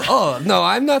 Oh, no,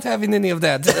 I'm not having any of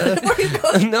that. Where are you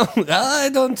going? No, I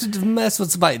don't mess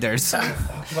with spiders.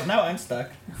 Well, now I'm stuck.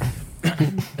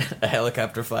 A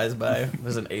helicopter flies by.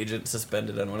 There's an agent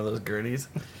suspended on one of those gurneys.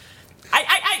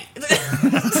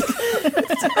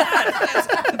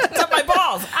 It's up my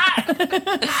balls.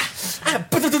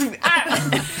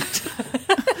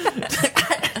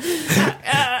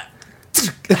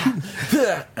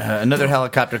 Another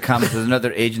helicopter comes with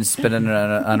another agent spinning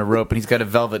on a rope, and he's got a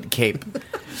velvet cape.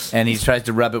 And he tries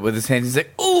to rub it with his hands. He's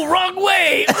like, "Ooh, wrong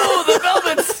way! Ooh, the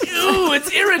velvet's... Ooh,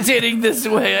 it's irritating this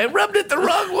way. I rubbed it the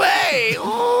wrong way.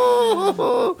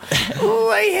 Ooh, ooh,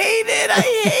 I hate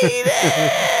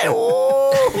it. Ooh."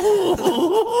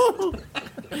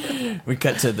 We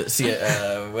cut to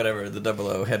the whatever the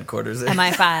 00 headquarters is.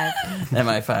 MI5.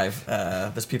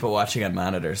 MI5. There's people watching on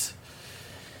monitors.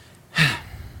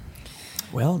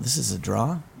 Well, this is a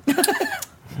draw.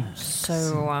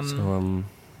 So,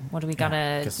 what do we got?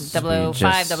 A guess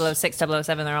 005, we 006,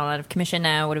 007, they're all out of commission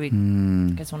now. What do we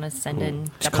you guys want to send in?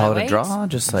 Just call it a 008? draw?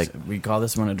 Just like, We call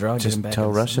this one a draw. get him just back tell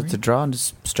in the Russia it's a summary? draw and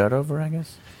just start over, I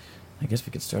guess? I guess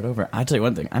we could start over. I'll tell you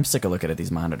one thing. I'm sick of looking at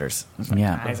these monitors.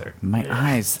 Yeah. Eyes are, My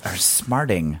eyes are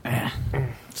smarting.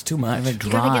 it's too much. You gotta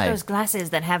Dry. get those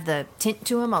glasses that have the tint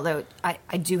to them. Although I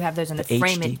do have those in the, The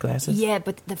frame. HD glasses? Yeah,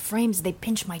 but the frames they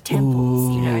pinch my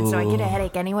temples. You know, and so I get a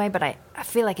headache anyway. But I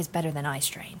feel like it's better than eye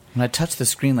strain. When I touch the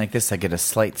screen like this, I get a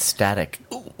slight static.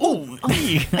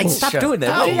 Hey, stop doing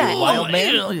that. Don't do that. Wild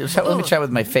man. Let me try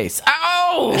with my face.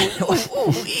 Ow!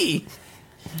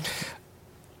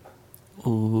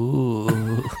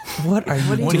 What are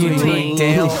you What are you doing,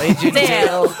 Dale? Agent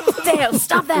Dale, Dale,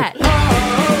 stop that!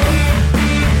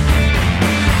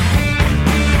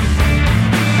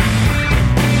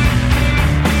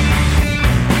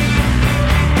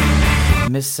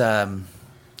 Miss, I'm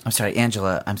sorry,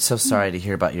 Angela, I'm so sorry to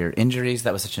hear about your injuries.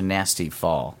 That was such a nasty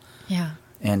fall. Yeah.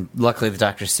 And luckily the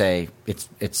doctors say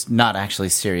it's not actually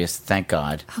serious, thank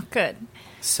God. Oh, good.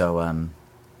 So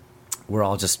we're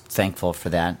all just thankful for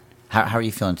that. How are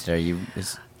you feeling today? Are you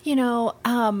You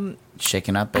know,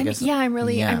 shaken up, I guess? I'm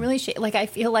really like I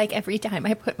feel like every time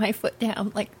I put my foot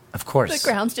down, like Of course. the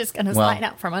ground's just gonna Well, slide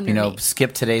out from under you know, me.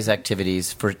 skip today's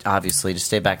activities for obviously to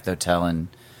stay back at the hotel and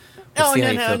we'll Oh see no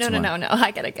how you feel no tomorrow.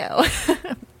 I gotta go.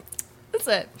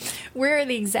 Listen, we're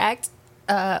the exact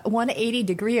 180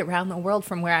 degree around the world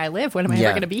from where I live. When am I Yeah.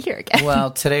 ever gonna be here again?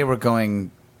 Well, today we're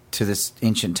going to this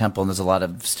ancient temple, and there's a lot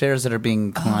of stairs that are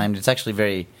being climbed. It's actually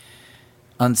very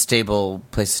unstable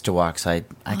places to walk, so I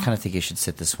kind of think you should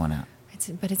sit this one out.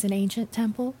 But it's an ancient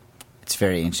temple. It's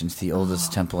very ancient. It's the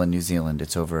oldest temple in New Zealand.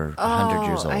 It's over 100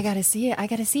 years old. I gotta see it. I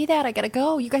gotta see that. I gotta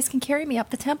go. You guys can carry me up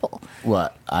the temple.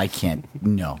 Well, I can't.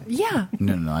 No. Yeah.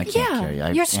 No, I can't Yeah, carry you.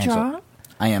 you're Angela, strong.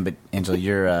 I am, but Angela,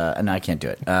 you're... no, I can't do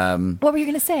it. What were you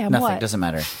gonna say? I'm Nothing. what? Doesn't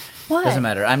matter. What? Doesn't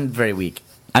matter. I'm very weak.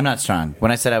 I'm not strong.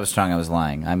 When I said I was strong, I was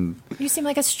lying. You seem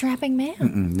like a strapping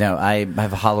man. No, I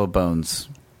have hollow bones.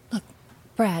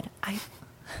 Brad,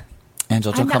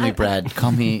 Angela, don't I'm call not- me Brad.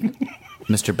 Call me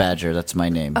Mr. Badger. That's my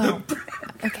name. Oh,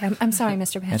 okay. I'm sorry,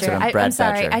 Mr. That's Badger. what I'm, Brad I'm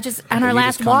sorry. Badger. I just on You our just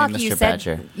last call me walk, you Mr. said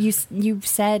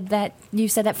Badger. you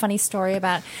said that funny story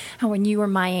about how when you were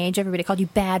my age, everybody called you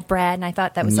Bad Brad, and I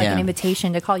thought that was like Yeah. an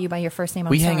invitation to call you by your first name.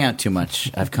 I'm We sorry. hang out too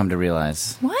much, I've come to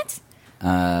realize. What?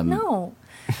 No.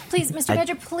 Please, Mr.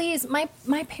 Badger, please. My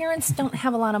parents don't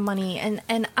have a lot of money, and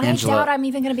I Angela- doubt I'm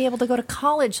even going to be able to go to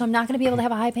college, so I'm not going to be able to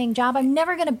have a high-paying job. I'm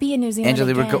never going to be in New Zealand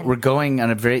Angela, again. we're going on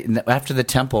after the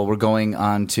temple, we're going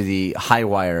on to the high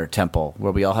wire temple,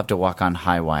 where we all have to walk on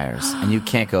high wires. And you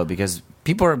can't go because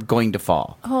people are going to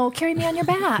fall. Oh, carry me on your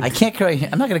back. I can't carry...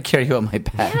 I'm not going to carry you on my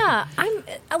back. Yeah,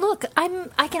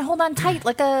 I can hold on tight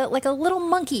like a little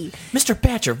monkey. Mr.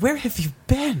 Badger, where have you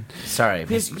been? Sorry,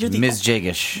 You're the- Ms.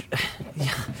 Jagish.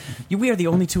 We are the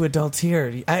only two adults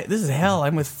here. This is hell.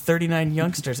 I'm with 39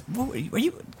 youngsters. Are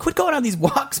you quit going on these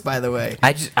walks, by the way?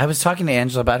 I was talking to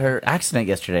Angela about her accident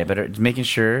yesterday, but making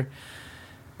sure...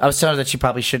 I was telling her that she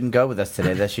probably shouldn't go with us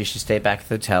today, that she should stay back at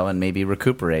the hotel and maybe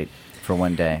recuperate for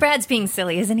one day. Brad's being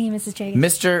silly, isn't he, Mrs. Jagan?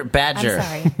 Mr. Badger.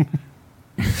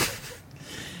 I'm sorry.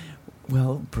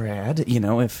 Well, Brad,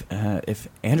 if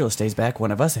Angela stays back,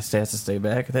 one of us has to stay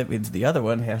back. That means the other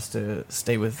one has to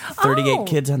stay with 38 Oh.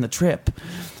 kids on the trip.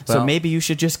 So Well- maybe you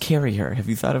should just carry her. Have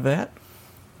you thought of that?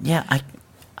 Yeah,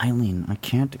 Eileen, I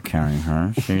can't carry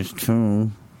her. She's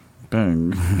too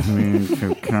big for me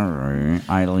to carry.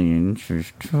 Eileen,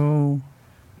 she's too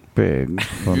big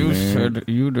for me.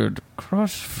 you did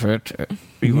CrossFit.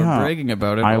 Yeah,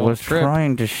 about it I was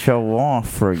trying to show off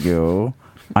for you.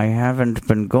 I haven't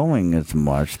been going as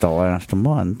much the last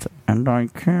month, and I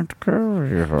can't carry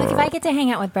her. Look, if I get to hang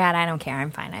out with Brad, I don't care.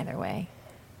 I'm fine either way.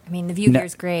 I mean, the view No.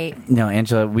 here's great. No,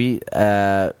 Angela,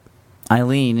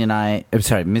 Eileen and I'm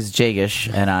sorry, Ms. Jagish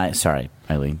and I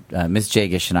Eileen. Ms.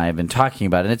 Jagish and I have been talking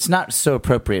about it. And it's not so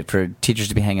appropriate for teachers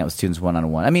to be hanging out with students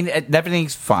one-on-one. I mean,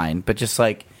 everything's fine, but just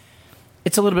like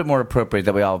it's a little bit more appropriate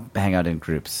that we all hang out in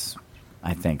groups,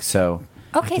 I think. So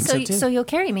Okay, I think too. so you'll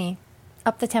carry me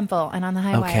up the temple and on the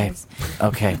high wires.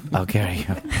 Okay, I'll carry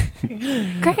you.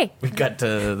 Great. We got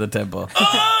to the temple.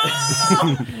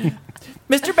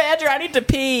 Mr. Badger, I need to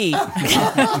pee.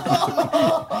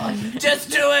 Just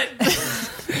do it.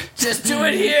 Just do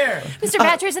it here. Mr.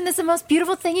 Badger, isn't this the most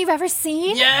beautiful thing you've ever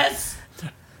seen? Yes.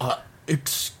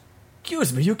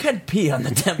 Excuse me, you can't pee on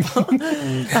the temple.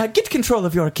 Get control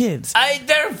of your kids.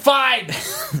 They're fine.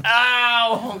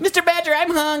 Ow. Mr. Badger,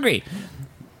 I'm hungry.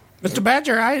 Mr.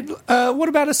 Badger, what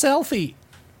about a selfie?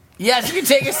 Yes, you can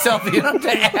take a selfie. You don't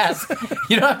have to ask.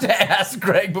 You don't have to ask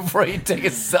Greg before you take a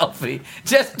selfie.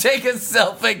 Just take a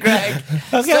selfie, Greg.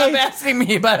 Okay. Stop asking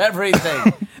me about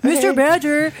everything. Mr.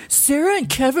 Badger, Sarah and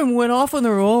Kevin went off on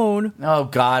their own Oh,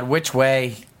 God, which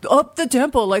way? up the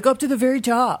temple, like up to the very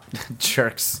top.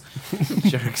 Jerks.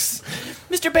 Jerks.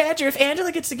 Mr. Badger, if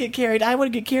Angela gets to get carried, I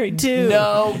want to get carried too.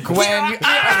 No, Gwen.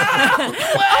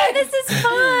 Oh, this is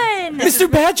fun.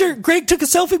 Mr. Badger, Greg took a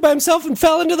selfie by himself and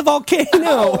fell into the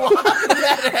volcano. How did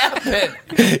that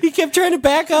happen? He kept trying to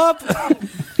back up.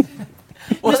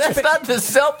 Well, that's not the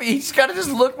selfie. He's got to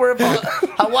just look where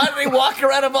why did he walk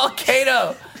around a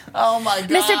volcano? Oh, my God.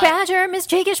 Mr. Badger, Miss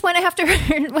Jagish went after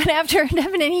Devin,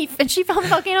 and she fell in the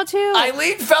volcano too.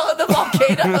 Eileen fell in the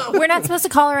volcano. We're not supposed to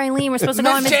call her Eileen. We're supposed to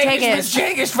call her Miss Miss Jagish.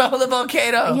 Jagish fell in the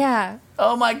volcano. Yeah.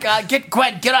 Oh, my God.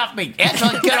 Gwen, get off me.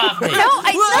 Angela, get off me. No,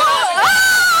 I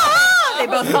no.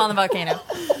 They both fall in the volcano.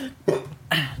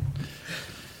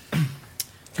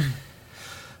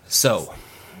 So,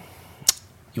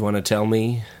 you want to tell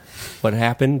me what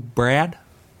happened, Brad?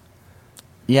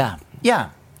 Yeah,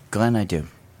 Glenn, I do.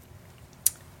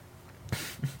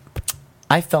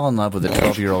 I fell in love with a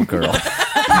 12-year-old girl.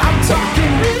 I'm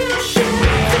talking real shit.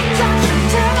 Things I should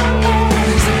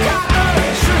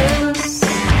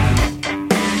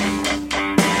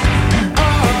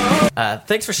tell.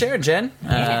 Thanks for sharing, Jen.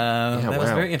 That was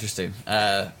wow. very interesting.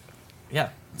 Yeah,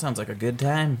 sounds like a good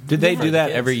time. Did they For do the that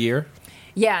kids. every year?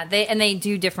 Yeah, they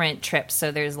do different trips.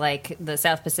 So there's like the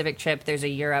South Pacific trip. There's a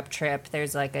Europe trip.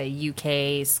 There's like a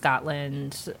UK,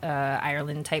 Scotland,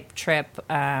 Ireland type trip.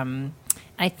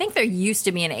 I think there used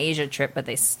to be an Asia trip, but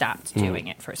they stopped doing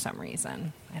it for some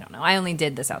reason. I don't know. I only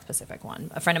did the South Pacific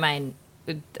one. A friend of mine,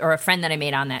 or a friend that I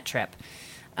made on that trip,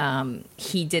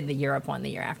 he did the Europe one the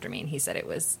year after me, and he said it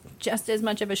was just as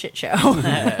much of a shit show,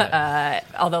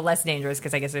 although less dangerous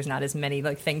because I guess there's not as many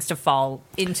like things to fall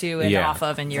into and Yeah. off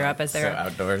of in Europe as So there.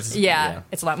 outdoors. Yeah,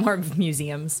 it's a lot more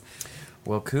museums.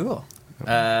 Well, cool.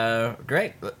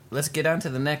 Great. Let's get on to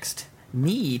the next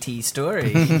meaty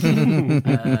story.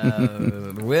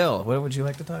 Will, what would you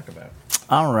like to talk about?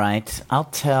 All right, I'll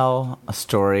tell a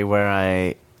story where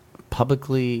I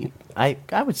publicly, I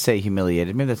would say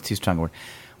humiliated. Maybe that's too strong a word.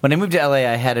 When I moved to LA,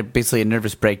 I had basically a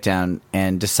nervous breakdown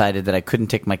and decided that I couldn't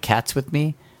take my cats with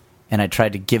me, and I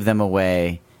tried to give them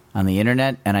away on the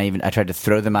internet, and I tried to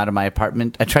throw them out of my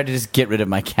apartment. I tried to just get rid of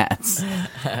my cats,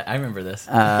 I remember this.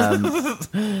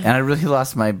 and I really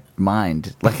lost my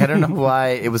mind. Like, I don't know why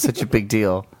it was such a big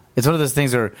deal. It's one of those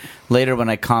things where later when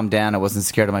I calmed down, I wasn't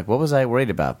scared. I'm like, what was I worried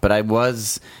about? But I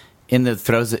was in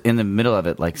the middle of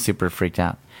it, like super freaked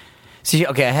out. See,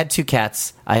 okay, I had two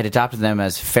cats. I had adopted them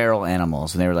as feral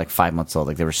animals when they were like 5 months old.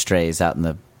 Like they were strays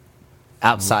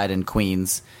outside in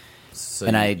Queens. So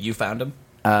and you found him?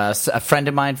 So a friend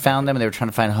of mine found them, and they were trying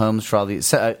to find homes for all these.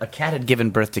 So a cat had given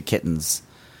birth to kittens,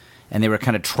 and they were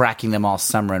kind of tracking them all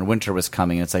summer, and winter was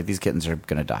coming, and it's like, these kittens are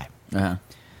going to die. Uh-huh.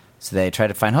 So they tried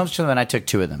to find homes for them, and I took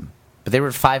two of them. But they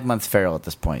were 5 months feral at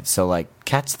this point. So, like,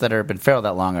 cats that have been feral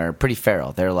that long are pretty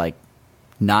feral. They're, like,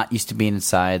 not used to being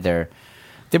inside. They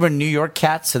were New York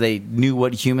cats, so they knew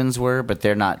what humans were, but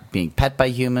they're not being pet by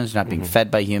humans, not being fed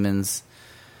by humans.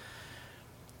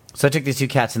 So I took these two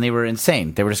cats, and they were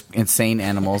insane. They were just insane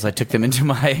animals. I took them into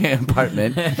my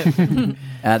apartment.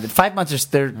 5 months,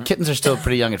 their kittens are still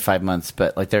pretty young at 5 months,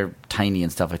 but like they're tiny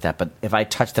and stuff like that. But if I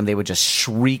touched them, they would just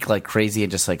shriek like crazy and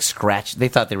just like scratch. They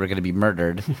thought they were going to be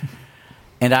murdered.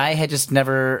 And I had just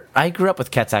never. I grew up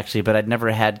with cats actually, but I'd never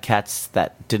had cats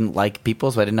that didn't like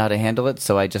people, so I didn't know how to handle it.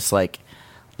 So I just like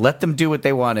let them do what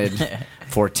they wanted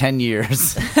for 10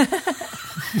 years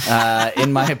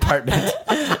in my apartment.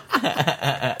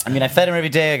 I mean, I fed them every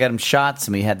day. I got them shots,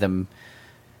 and we had them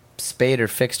spayed or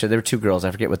fixed. Or there were two girls.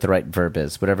 I forget what the right verb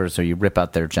is. Whatever. So you rip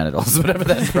out their genitals. Whatever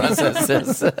that process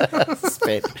is.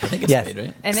 Spayed. I think it's spayed,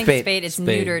 right? I think spade is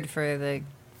Spade. neutered for the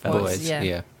Boys, Yeah.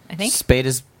 yeah. I think Spayed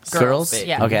is girls. Spayed.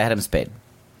 Yeah. Okay, I had them spayed.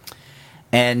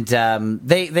 And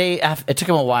it took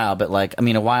them a while, but like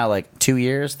 2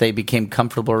 years, they became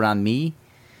comfortable around me,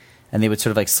 and they would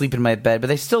sort of like sleep in my bed, but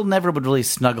they still never would really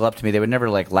snuggle up to me. They would never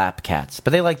like lap cats,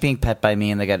 but they like being pet by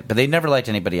me, and but they never liked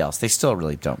anybody else. They still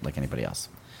really don't like anybody else.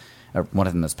 Or one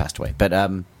of them has passed away, but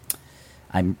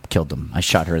I killed them. I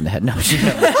shot her in the head. No, she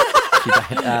died.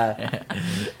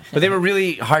 But they were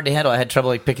really hard to handle. I had trouble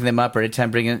like picking them up, or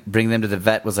anytime bringing them to the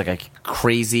vet was like a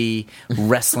crazy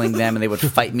wrestling them, and they would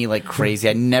fight me like crazy.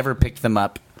 I never picked them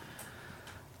up.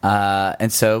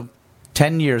 And so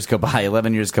 10 years go by,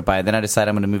 11 years go by, then I decide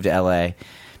I'm going to move to LA,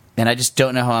 and I just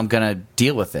don't know how I'm going to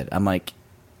deal with it. I'm like,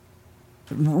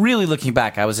 really looking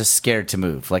back, I was just scared to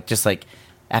move. Like, just like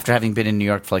after having been in New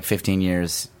York for like 15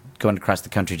 years, going across the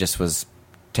country just was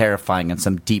terrifying in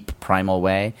some deep primal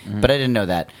way. But I didn't know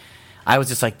that. I was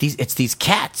just like, it's these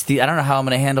cats. I don't know how I'm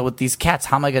going to handle with these cats.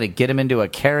 How am I going to get them into a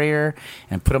carrier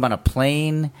and put them on a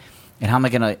plane? And how am I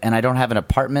going to, and I don't have an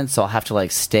apartment, so I'll have to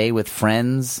like stay with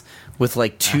friends with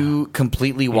like two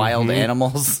completely wild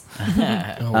animals. What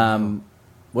am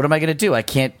I going to do? I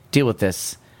can't deal with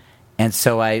this. And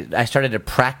so I started to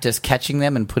practice catching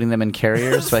them and putting them in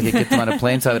carriers so I could get them on a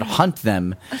plane. So I would hunt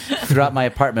them throughout my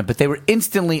apartment. But they were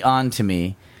instantly on to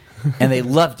me, and they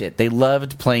loved it. They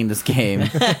loved playing this game,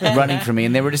 running from me.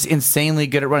 And they were just insanely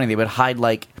good at running. They would hide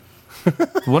like...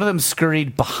 One of them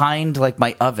scurried behind like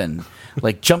my oven,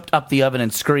 like jumped up the oven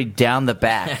and scurried down the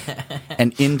back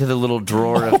and into the little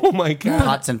drawer of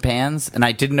pots and pans. And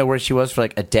I didn't know where she was for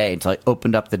like a day until I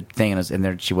opened up the thing, and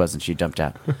there she was, and she jumped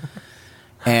out.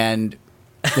 And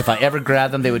if I ever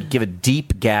grabbed them, they would give a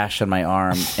deep gash on my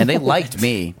arm, and they liked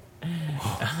me.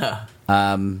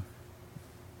 A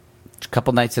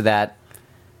couple nights of that,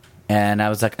 and I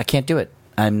was like, I can't do it.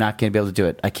 I'm not going to be able to do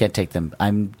it. I can't take them.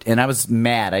 And I was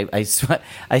mad. I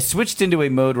switched into a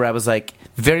mode where I was like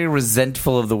very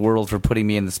resentful of the world for putting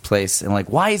me in this place, and like,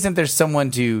 why isn't there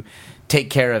someone to take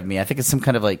care of me? I think it's some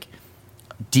kind of like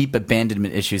deep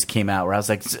abandonment issues came out where I was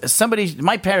like,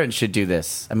 my parents should do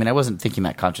this. I mean, I wasn't thinking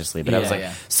that consciously, but I was like,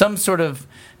 some sort of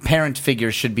parent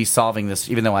figure should be solving this,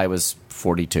 even though I was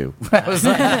 42. I was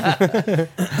like,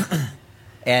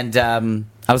 and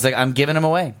I was like, I'm giving them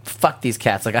away. Fuck these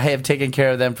cats. Like, I have taken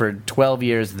care of them for 12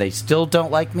 years. They still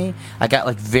don't like me. I got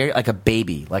like like a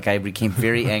baby. Like, I became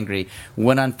very angry.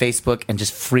 Went on Facebook and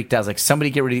just freaked out. I was like,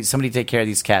 somebody take care of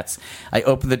these cats. I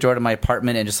opened the door to my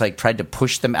apartment and just like tried to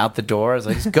push them out the door. I was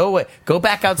like, just go away. Go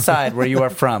back outside where you are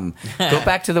from. Go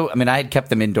back to I had kept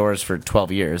them indoors for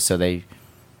 12 years, so they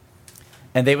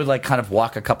would like kind of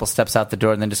walk a couple steps out the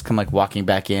door and then just come like walking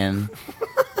back in.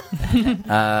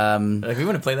 Like, we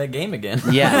want to play that game again.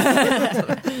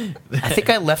 Yeah. I think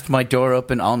I left my door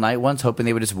open all night once, hoping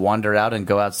they would just wander out and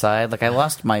go outside. Like, I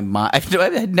lost my mind. I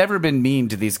had never been mean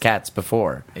to these cats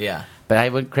before. Yeah. But I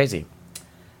went crazy.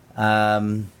 So I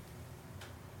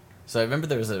remember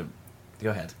there was Go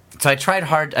ahead. So I tried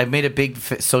hard. I made a big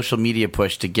social media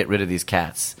push to get rid of these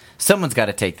cats. Someone's got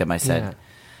to take them, I said.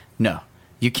 No.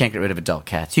 You can't get rid of adult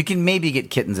cats. You can maybe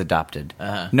get kittens adopted.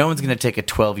 No one's going to take a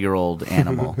 12-year-old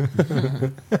animal.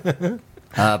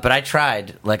 But I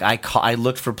tried. Like, I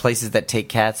looked for places that take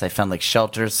cats. I found like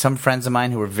shelters. Some friends of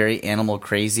mine who were very animal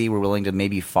crazy were willing to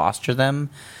maybe foster them.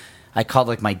 I called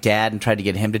like my dad and tried to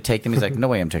get him to take them. He's like, no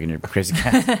way I'm taking your crazy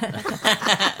cat.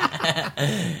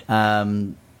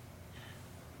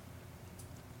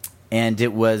 And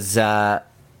it was...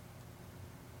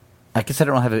 I guess I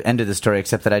don't have an end to the story,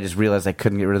 except that I just realized I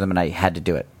couldn't get rid of them, and I had to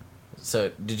do it.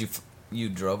 So did you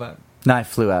drove out? No, I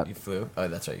flew out. You flew? Oh,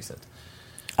 that's right, you said.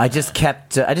 I just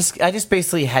kept. I just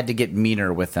basically had to get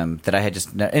meaner with them. That I had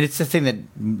just, and it's the thing that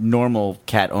normal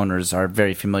cat owners are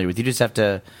very familiar with. You just have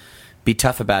to be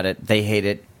tough about it. They hate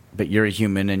it, but you're a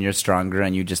human and you're stronger,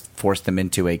 and you just force them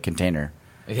into a container.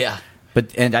 Yeah.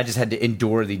 And I just had to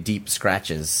endure the deep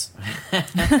scratches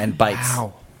and bites.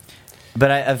 Wow.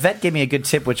 But a vet gave me a good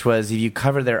tip, which was if you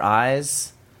cover their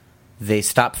eyes, they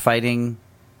stop fighting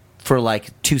for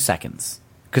like 2 seconds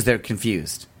because they're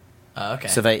confused. Okay.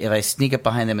 So if I sneak up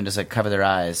behind them and just like cover their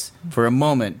eyes for a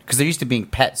moment, because they're used to being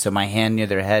pet, so my hand near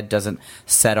their head doesn't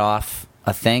set off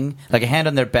a thing. Like a hand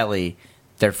on their belly,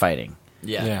 they're fighting.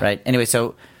 Yeah. Right? Anyway,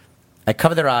 so I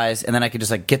cover their eyes, and then I could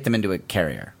just like get them into a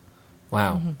carrier.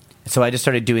 Wow. Mm-hmm. So I just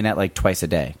started doing that like twice a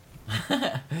day.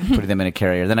 Putting them in a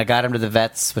carrier. Then I got them to the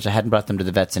vets, which I hadn't brought them to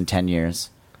the vets in 10 years.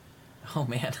 Oh,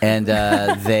 man. And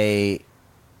they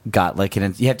got like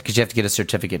because you have to get a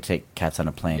certificate to take cats on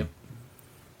a plane. Yep.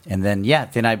 And then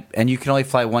and you can only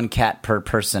fly one cat per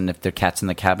person if their cat's in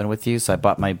the cabin with you. So I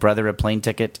bought my brother a plane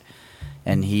ticket,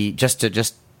 and he just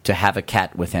to have a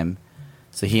cat with him.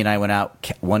 So he and I went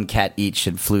out, one cat each,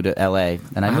 and flew to L.A.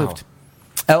 and I moved.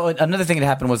 Oh, another thing that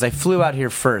happened was I flew out here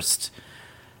first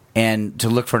and to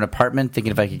look for an apartment,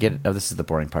 thinking if I could get it. Oh, this is the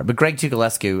boring part. But Greg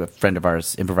Tukulescu, a friend of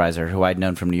ours, improviser, who I'd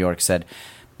known from New York, said,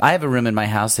 I have a room in my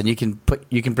house, and you can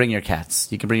bring your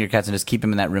cats. You can bring your cats and just keep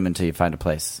them in that room until you find a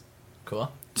place.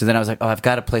 Cool. So then I was like, oh, I've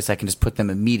got a place I can just put them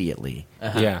immediately.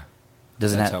 Yeah.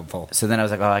 Doesn't That's have, helpful. So then I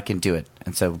was like, oh, I can do it.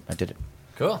 And so I did it.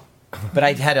 Cool. But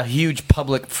I had a huge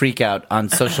public freak out on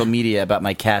social media about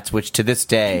my cats, which to this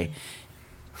day,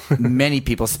 many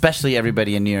people, especially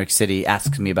everybody in New York City,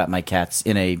 asks me about my cats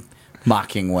in a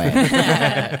mocking way.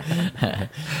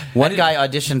 One guy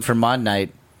auditioned for Mod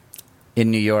Night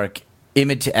in New York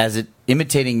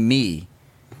imitating me,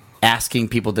 asking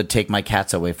people to take my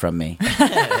cats away from me.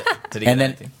 Did he get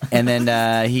anything? And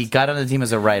then he got on the team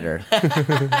as a writer.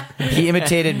 He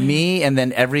imitated me and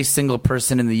then every single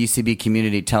person in the UCB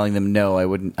community telling them, no, I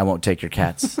won't take your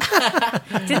cats.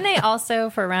 Didn't they also,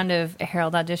 for a round of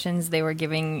Herald auditions, they were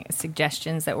giving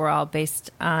suggestions that were all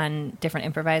based on different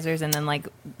improvisers, and then like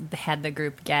had the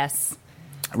group guess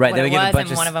Right. what They would it give a was, bunch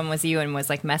and of one of them was you, and was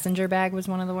like messenger bag was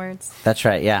one of the words. That's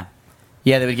right. Yeah.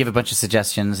 Yeah, they would give a bunch of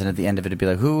suggestions, and at the end of it, it'd be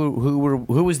like, who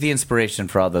was the inspiration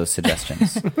for all those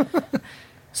suggestions?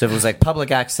 So if it was like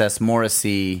public access,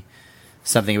 Morrissey,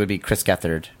 something, it would be Chris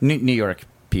Gethard, New York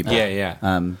people. Yeah, yeah.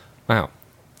 Wow.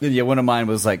 Yeah, one of mine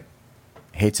was like,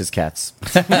 hates his cats.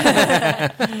 How's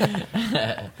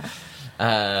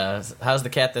the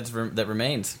cat that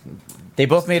remains? They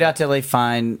both made it out to LA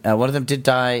fine. One of them did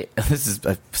die. This is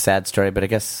a sad story, but I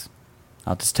guess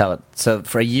I'll just tell it. So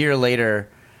for a year later,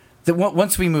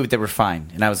 once we moved, they were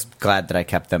fine, and I was glad that I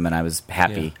kept them, and I was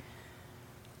happy.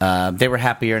 Yeah. They were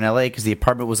happier in LA because the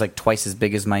apartment was like twice as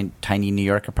big as my tiny New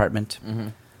York apartment. Mm-hmm.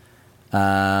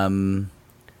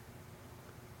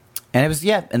 And it was,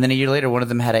 and then a year later, one of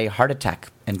them had a heart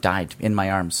attack and died in my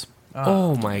arms.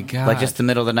 Oh, my God. Like just the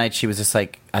middle of the night, she was just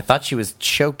like, I thought she was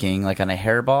choking like on a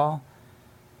hairball,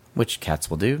 which cats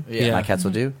will do. Yeah. My cats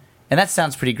will do. And that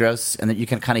sounds pretty gross. And then you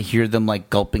can kind of hear them like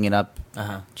gulping it up.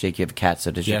 Uh-huh. Jake, you have a cat,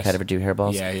 so does your Yes. cat ever do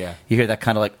hairballs? Yeah, yeah. You hear that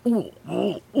kind of like, ooh,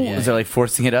 ooh, ooh, as they're like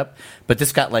forcing it up. But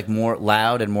this got like more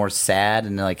loud and more sad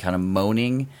and like kind of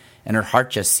moaning. And her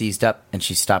heart just seized up and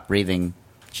she stopped breathing.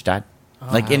 She died.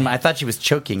 Like I thought she was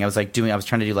choking. I was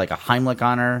trying to do like a Heimlich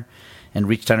on her and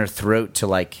reached down her throat to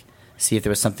like see if there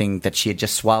was something that she had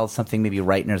just swallowed something maybe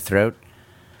right in her throat.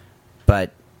 And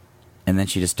then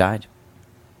she just died.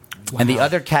 Wow. And the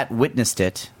other cat witnessed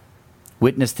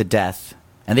the death.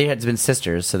 And they had been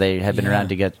sisters, so they had been around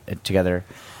to get together.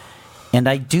 And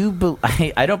I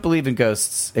don't believe in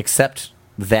ghosts, except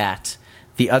that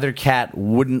the other cat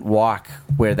wouldn't walk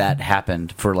where that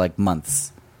happened for like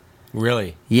months.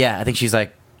 Really? Yeah, I think she's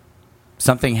like,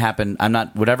 something happened.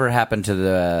 Whatever happened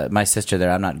to my sister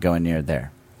there, I'm not going near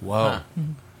there. Whoa.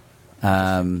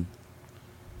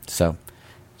 So,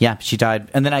 yeah, she died.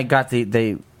 And then I got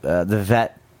the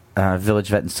vet, village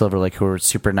vet in Silver Lake, who were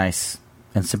super nice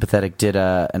and sympathetic, did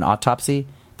an autopsy.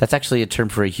 That's actually a term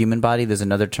for a human body. There's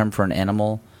another term for an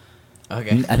animal.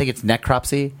 Okay. I think it's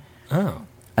necropsy. Oh.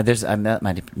 That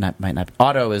might not.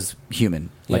 Auto is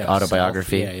human, like Yeah,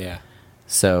 autobiography. self. Yeah.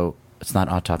 So it's not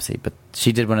autopsy, but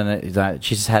she did one.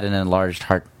 She just had an enlarged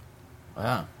heart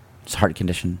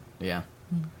condition. Yeah.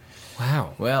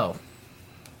 Wow. Well.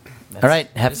 All right,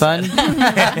 have fun.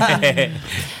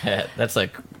 That's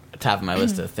like top of my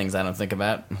list of things I don't think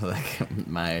about. Like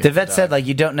my The vet dog. said, like,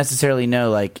 you don't necessarily know,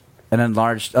 like, an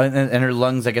enlarged... and her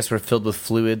lungs, I guess, were filled with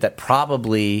fluid that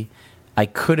probably I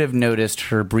could have noticed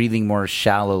her breathing more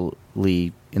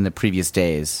shallowly in the previous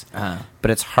days. But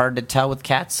it's hard to tell with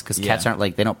cats, because cats aren't,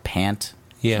 like, they don't pant.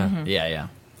 Yeah. Yeah.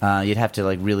 You'd have to,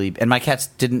 like, really... And my cats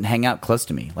didn't hang out close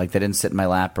to me. Like, they didn't sit in my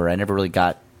lap, or I never really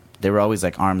got... They were always,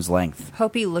 like, arm's length.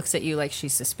 Hope looks at you like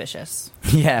she's suspicious.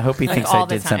 Yeah, I hope he thinks all I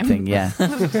the did time. something. Yeah.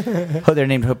 They're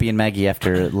named Hopi and Maggie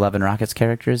after Love and Rockets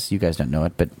characters. You guys don't know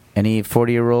it, but any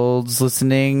 40-year-olds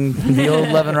listening, the old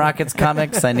Love and Rockets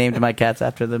comics, I named my cats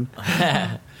after them.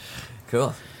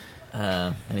 Cool.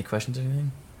 Any questions or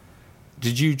anything?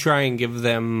 Did you try and give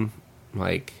them,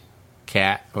 like,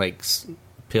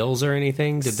 pills or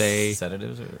anything? Did they...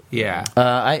 Sedatives? Or... Yeah.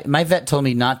 My vet told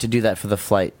me not to do that for the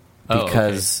flight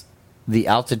because the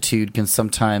altitude can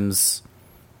sometimes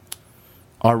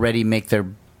already make their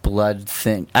blood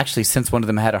thin. Actually, since one of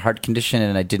them had a heart condition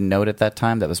and I didn't know it at that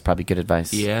time, that was probably good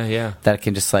advice. Yeah. That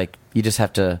can just, like, you just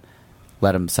have to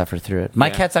let them suffer through it. My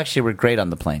cats actually were great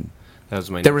on the plane. That was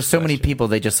my There were next so many question. people,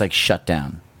 they just, like, shut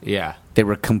down. Yeah. They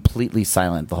were completely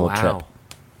silent the whole trip.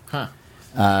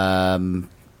 Huh.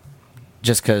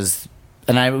 Just because...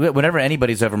 And whenever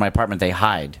anybody's over my apartment, they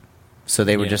hide. So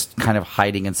they were just kind of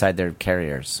hiding inside their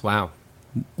carriers. Wow.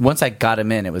 Once I got them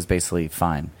in, it was basically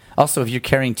fine. Also, if you're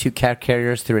carrying 2 cat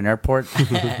carriers through an airport,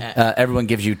 everyone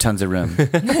gives you tons of room.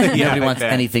 Nobody wants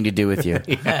anything to do with you.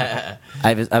 I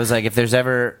was like, if there's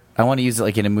ever... I want to use it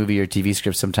like in a movie or TV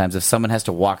script sometimes. If someone has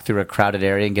to walk through a crowded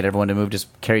area and get everyone to move, just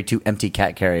carry 2 empty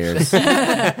cat carriers.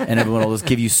 And everyone will just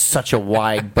give you such a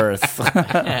wide berth.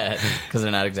 Because they're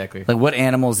not exactly... Like, what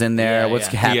animal's in there? Yeah, What's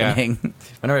happening?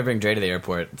 Whenever I bring Dre to the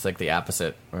airport, it's like the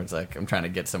opposite, where it's like, I'm trying to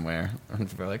get somewhere. And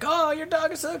people are like, oh, your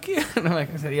dog is so cute. And I'm like,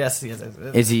 yes.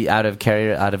 Is he out of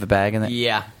a bag? In there?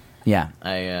 Yeah.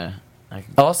 Yeah.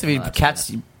 Also, if you cats,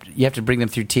 you have to bring them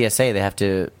through TSA. They have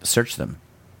to search them.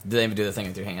 Do they even do the thing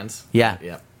with your hands?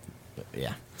 Yeah.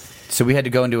 Yeah. So we had to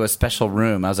go into a special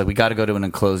room. I was like, we got to go to an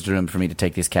enclosed room for me to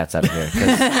take these cats out of here.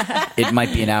 'Cause it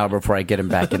might be an hour before I get them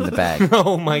back in the bag.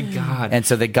 Oh, my God. And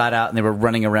so they got out and they were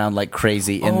running around like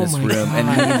crazy in this room. And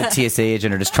me and the TSA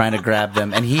agent are just trying to grab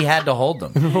them. And he had to hold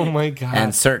them. Oh, my God.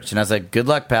 And search. And I was like, good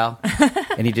luck, pal.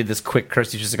 And he did this quick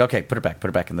curse. He's just like, okay, put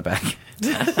it back in the bag.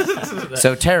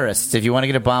 So terrorists, if you want to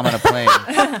get a bomb on a plane,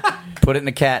 put it in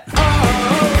a cat.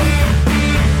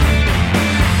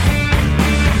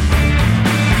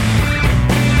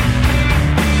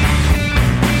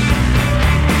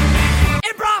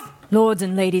 Lords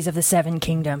and ladies of the 7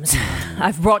 kingdoms,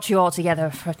 I've brought you all together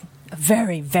for a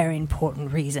very, very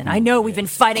important reason. I know we've been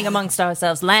fighting amongst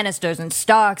ourselves, Lannisters and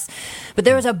Starks, but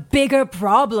there is a bigger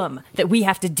problem that we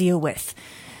have to deal with.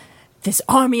 This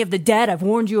army of the dead I've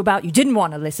warned you about, you didn't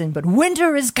want to listen, but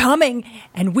winter is coming,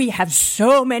 and we have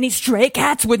so many stray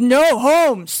cats with no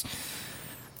homes.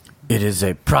 It is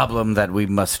a problem that we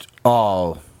must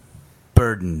all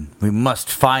burden. We must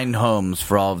find homes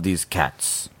for all of these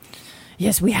cats.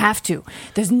 Yes, we have to.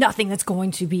 There's nothing that's going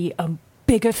to be a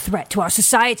bigger threat to our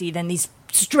society than these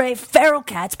stray feral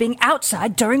cats being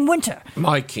outside during winter.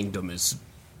 My kingdom is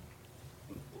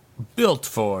built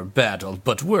for battle,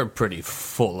 but we're pretty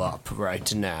full up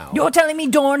right now. You're telling me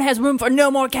Dorne has room for no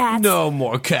more cats? No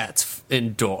more cats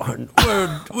in Dorne.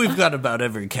 We've got about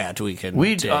every cat we can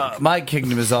take. My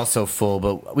kingdom is also full,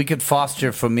 but we could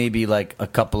foster for maybe like a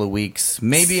couple of weeks,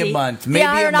 maybe a month, maybe the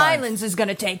Iron a month. Islands is going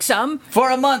to take some. For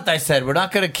a month, I said. We're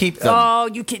not going to keep them. Oh,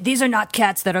 these are not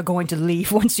cats that are going to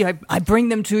leave once I bring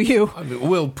them to you. I mean,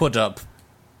 we'll put up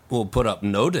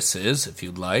notices if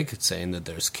you'd like, saying that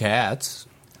there's cats.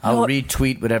 I'll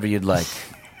retweet whatever you'd like.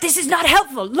 This is not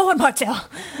helpful, Lord Martell.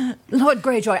 Lord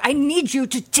Greyjoy, I need you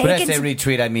to take When I say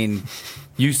retweet, I mean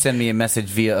you send me a message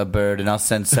via a bird, and I'll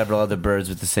send several other birds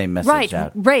with the same message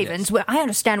out. Ravens. Yes. Well, I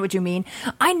understand what you mean.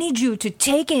 I need you to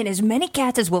take in as many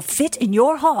cats as will fit in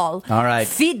your hall. All right.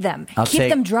 Feed them. Keep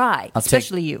them dry,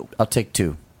 especially you. I'll take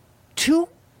 2. 2?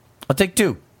 I'll take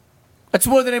 2. That's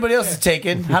more than anybody else has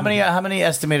taken. How many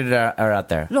estimated are out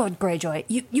there? Lord Greyjoy,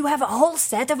 you have a whole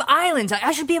set of islands.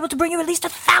 I should be able to bring you at least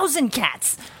 1,000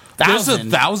 cats. There's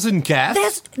 1,000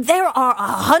 cats? There are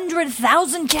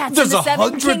 100,000 cats There's in the 7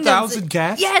 kingdoms. 100,000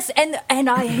 cats? Yes, and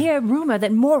I hear rumor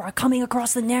that more are coming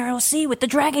across the narrow sea with the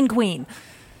Dragon Queen.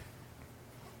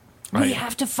 We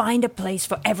have to find a place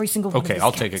for every single one of these Okay,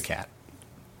 I'll cats. take a cat.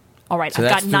 All right, So I've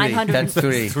got that's 900. That's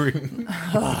 3.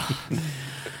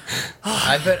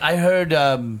 I heard.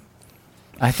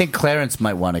 I think Clarence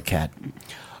might want a cat.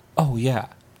 Oh, yeah.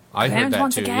 I Clarence heard that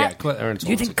wants too. a cat? Yeah, Clarence Do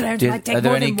you wants think a cat. Clarence might take Are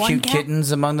there more any than one cute cat?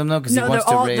 kittens among them though? Because he No, wants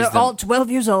they're to raise them. all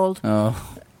 12 years old.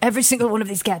 Oh, Every single one of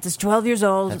these cats is 12 years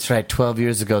old. that's right. 12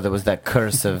 years ago, there was that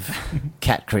curse of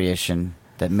cat creation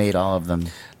that made all of them.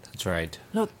 That's right.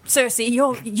 Look, Cersei,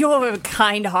 you're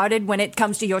kind-hearted when it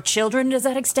comes to your children. Does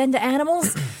that extend to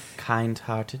animals?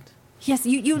 Kind-hearted. Yes,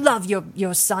 you love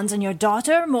your sons and your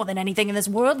daughter more than anything in this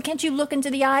world. Can't you look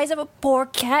into the eyes of a poor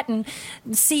cat and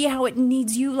see how it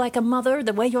needs you like a mother,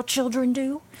 the way your children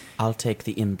do? I'll take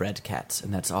the inbred cats,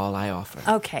 and that's all I offer.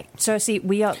 Okay,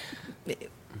 Cersei,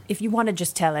 if you want to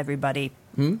just tell everybody...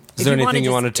 Is there anything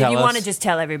you want to tell us? If you want to just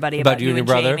tell everybody about about you and your and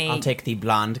brother? Jamie. I'll take the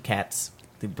blonde cats.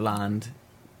 The blonde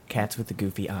cats with the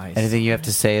goofy eyes. Anything you have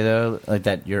to say though, like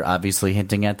that you're obviously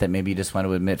hinting at that maybe you just want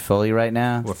to admit fully right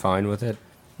now? We're fine with it.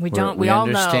 We We all know.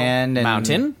 understand. And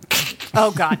Mountain?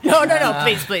 Oh, God. No,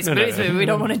 please. We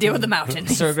don't want to deal with the mountain.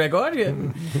 Sir Gregor?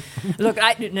 Do Look,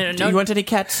 no. you want any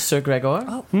cats, Sir Gregor?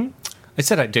 Oh. I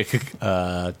said I'd take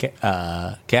a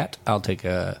cat. I'll take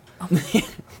a...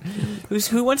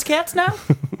 Who wants cats now?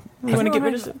 You want to get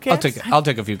rid of some cats? I'll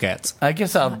take a few cats. I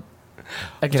guess I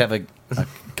could have a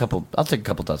couple. I'll take a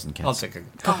couple dozen cats. I'll take a...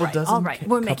 All right.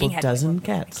 We're making headway. dozen We're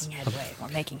cats. We're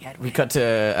making headway. We cut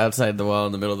to outside the wall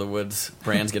in the middle of the woods.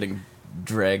 Bran's getting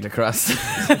dragged across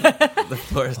the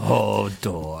forest. Oh,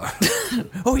 door.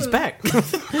 Oh, he's back.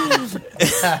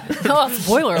 Oh,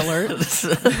 spoiler alert.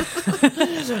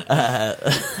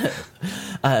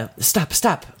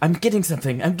 Stop. I'm getting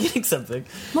something.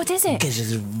 What is it?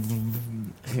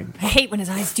 I hate when his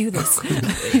eyes do this.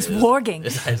 He's warging.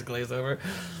 His eyes glaze over.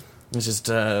 It's just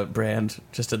Brand,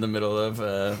 just in the middle of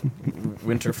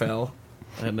Winterfell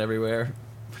and everywhere.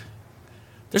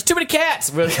 There's too many cats!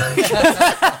 What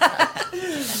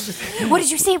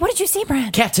did you see,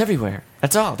 Brand? Cats everywhere.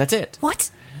 That's all. That's it. What?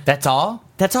 That's all?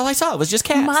 That's all I saw. It was just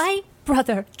cats. My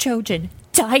brother, Jojen,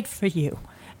 died for you.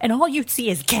 And all you see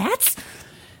is cats?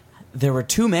 There were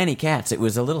too many cats. It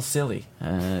was a little silly.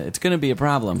 It's going to be a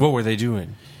problem. What were they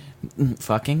doing?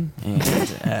 Fucking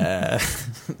and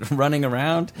running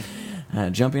around,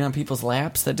 jumping on people's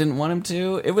laps that didn't want him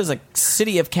to. It was a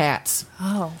city of cats.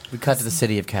 Oh. We cut to the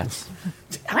city of cats.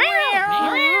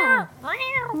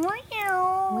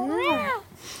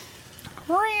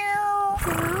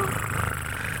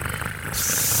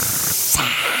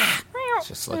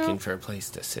 Just looking for a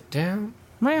place to sit down.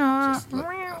 Just look,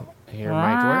 here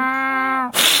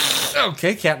might work.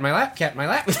 Okay, cat in my lap.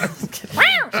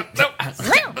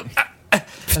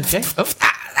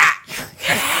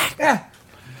 Okay.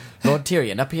 Lord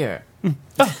Tyrion, up here.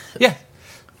 Yeah.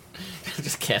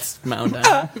 Just cats mound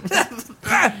on.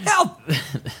 Help!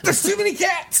 There's too many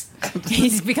cats.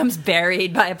 He becomes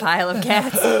buried by a pile of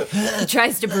cats. He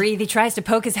tries to breathe. He tries to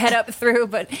poke his head up through,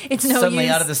 but it's no Suddenly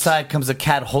use. out of the side comes a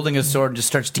cat holding a sword and just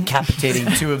starts decapitating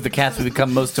two of the cats we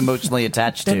become most emotionally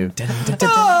attached to.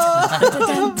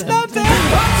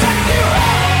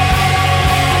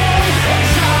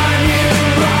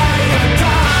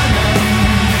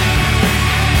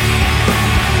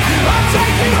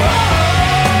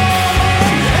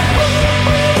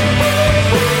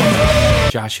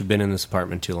 Josh, you've been in this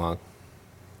apartment too long.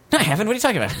 No, I haven't. What are you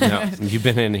talking about? No, you've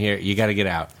been in here. You got to get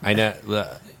out. I know.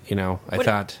 I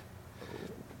thought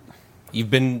you've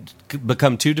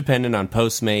become too dependent on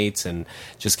Postmates and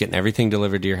just getting everything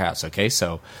delivered to your house. Okay,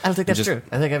 so I don't think that's true.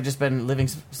 I think I've just been living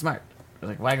smart.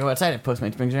 Like, why go outside if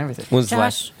Postmates brings you everything?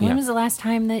 Josh, when was the last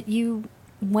time that you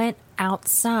went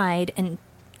outside and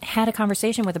had a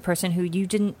conversation with a person who you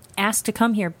didn't ask to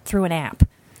come here through an app?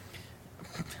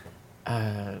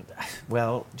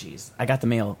 Well, geez. I got the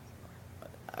mail.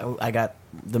 I got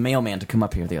the mailman to come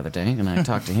up here the other day, and I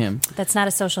talked to him. That's not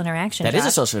a social interaction. That is Josh.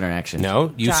 a social interaction.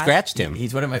 No, you Josh. scratched him.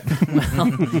 He's one of my...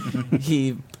 Well,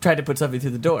 he tried to put something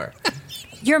through the door.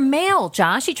 Your mail,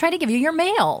 Josh. He tried to give you your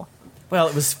mail. Well,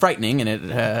 it was frightening, and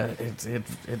it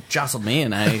jostled me,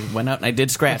 and I went out and I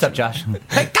did scratch. What's up, Josh?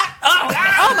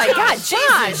 Oh my God,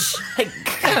 Josh! Hey,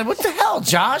 God, what the hell,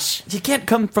 Josh? you can't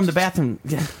come from the bathroom.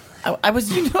 I was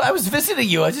visiting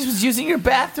you. I just was using your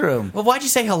bathroom. Well, why'd you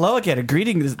say hello again? A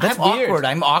greeting? That's weird.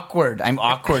 I'm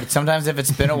awkward. Sometimes if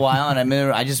it's been a while and I'm in,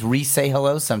 I just re-say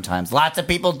hello sometimes. Lots of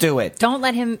people do it. Don't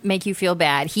let him make you feel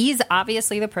bad. He's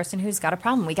obviously the person who's got a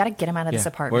problem. We got to get him out of this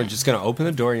apartment. We're just going to open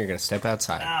the door and you're going to step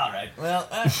outside. All right. Well,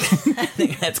 I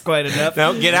think that's quite enough.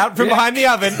 No, get out from behind the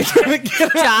oven.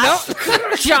 Josh?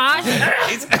 Josh?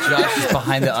 Josh is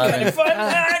behind the oven.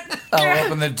 I'll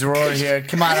open the drawer here.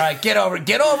 Come on, all right, get over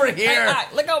here.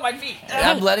 Let go of my feet.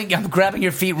 I'm grabbing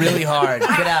your feet really hard.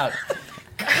 Get out.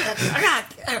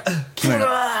 Come here.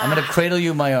 I'm gonna cradle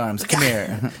you in my arms. Come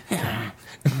here.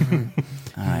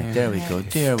 All right, there we go.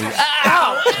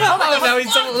 No,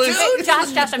 he's so loose.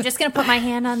 Josh, I'm just going to put my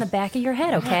hand on the back of your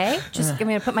head, okay? I'm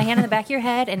going to put my hand on the back of your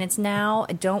head, and it's now,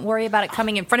 don't worry about it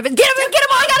coming in front of it. Get him!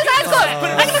 I got his eyes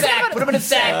closed! Put him in a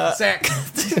sack.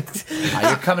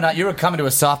 You were coming to a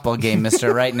softball game,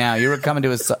 mister, right now. You were coming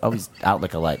to he's out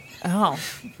like a light. Oh.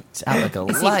 It's out like a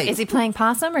light. Is he playing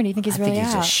possum, or do you think he's I really think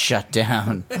he's out? just shut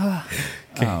down.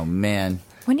 Oh, man.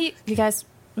 When do you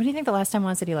think the last time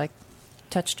was that he,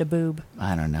 touched a boob?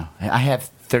 I don't know. I have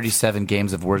 37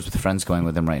 games of Words with Friends going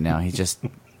with him right now. He just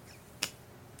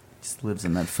lives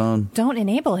in that phone. Don't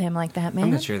enable him like that, man.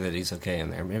 I'm not sure that he's okay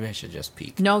in there. Maybe I should just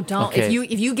peek. No, don't. Okay.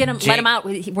 If you get him, Jake. let him out.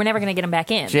 We're never going to get him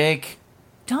back in. Jake.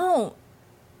 Don't.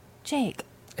 Jake.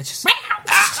 It's just...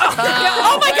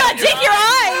 Oh my God, Jake, your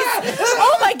eyes!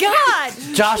 Oh my God!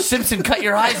 Josh Simpson, cut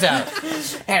your eyes out.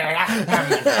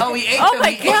 Oh, he ate Oh them. my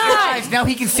He ate your God. eyes. Now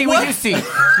he can see what you see.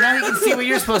 Now he can see what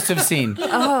you're supposed to have seen.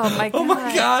 Oh my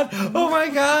God! Oh my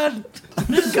God.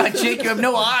 God, Jake, you have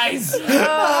no eyes.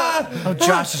 Oh,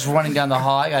 Josh is running down the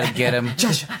hall. I gotta get him.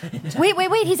 Josh.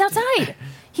 Wait! He's outside.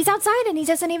 He's outside, and he's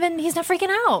not freaking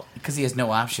out. Because he has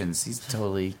no options. He's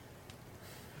totally...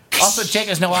 Also, Jake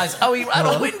has no eyes. Oh, he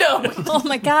out a window. Oh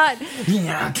my god.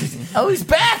 Oh, he's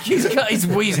back.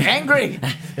 He's angry.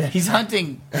 He's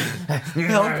hunting.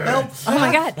 Help. Oh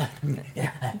my god.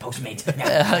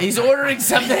 Postmate. He's ordering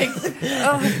something.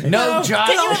 No, John.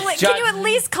 Can you at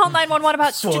least call 911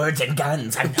 about Swords and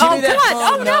guns. Oh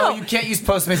god. Oh no. You can't use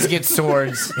Postmates to get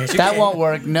swords. That won't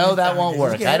work. No, that won't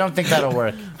work. I don't think that'll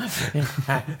work.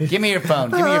 Give me your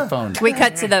phone. Give me your phone. We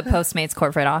cut to the Postmates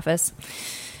corporate office.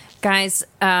 Guys,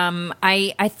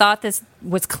 I thought this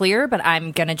was clear, but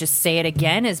I'm going to just say it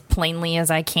again as plainly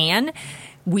as I can.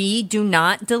 We do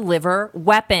not deliver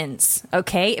weapons,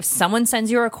 okay? If someone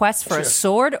sends you a request for a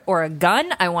sword or a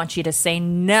gun, I want you to say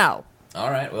no. All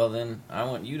right, well then I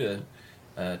want you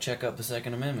to check out the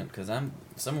Second Amendment because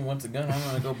someone wants a gun, I'm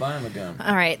going to go buy him a gun.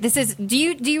 All right, do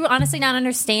you honestly not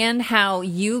understand how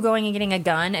you going and getting a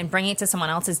gun and bringing it to someone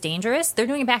else is dangerous? They're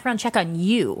doing a background check on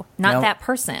you, not that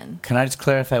person. Can I just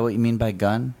clarify what you mean by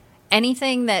gun?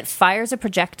 Anything that fires a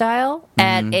projectile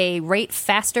at a rate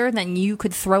faster than you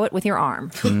could throw it with your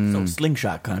arm. So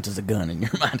slingshot counts as a gun in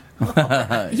your mind.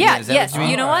 Yes.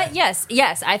 You know what? Yes.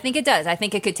 I think it does. I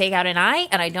think it could take out an eye,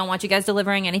 and I don't want you guys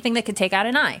delivering anything that could take out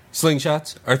an eye.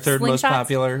 Slingshots, our third most Slingshots?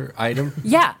 popular item.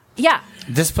 Yeah.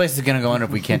 This place is going to go under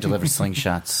if we can't deliver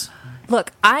slingshots.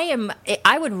 Look,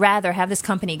 I would rather have this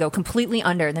company go completely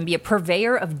under than be a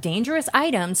purveyor of dangerous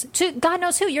items to God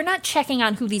knows who. You're not checking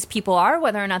on who these people are,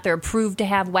 whether or not they're approved to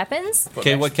have weapons.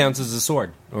 Okay, what counts as a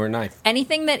sword or a knife?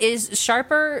 Anything that is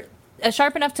sharp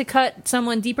enough to cut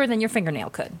someone deeper than your fingernail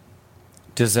could.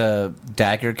 Does a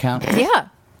dagger count? Yeah.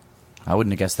 I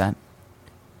wouldn't have guessed that.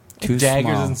 Too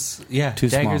daggers small. and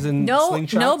daggers small. and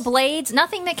slingshots. No blades,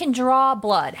 nothing that can draw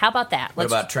blood. How about that? What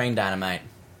about train dynamite?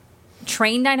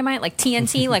 Train dynamite, like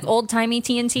TNT, like old timey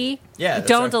TNT? Yeah, that's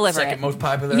don't our deliver second it. most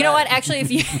popular You know item. what? Actually,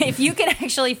 if you can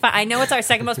actually find, I know it's our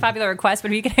second most popular request,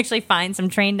 but if you can actually find some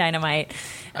train dynamite,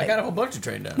 I got a whole bunch of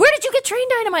train dynamite. where did you get train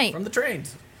dynamite? From the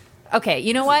trains. Okay,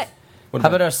 you know what? How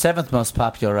about our seventh most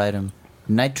popular item?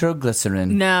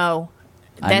 Nitroglycerin. No,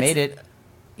 I made it.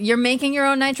 You're making your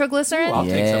own nitroglycerin. I'll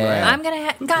take some of that. I'm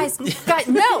gonna guys,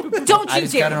 no! Don't I you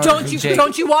just dare! got an order from Jake.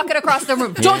 Don't you walk it across the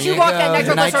room! Don't you you walk go. that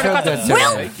nitroglycerin across the room!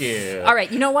 Nitroglycerin. Will! All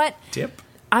right, you know what? Tip.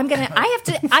 I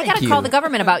gotta call the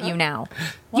government about you now.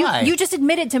 Why? You just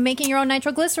admitted to making your own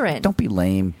nitroglycerin. Don't be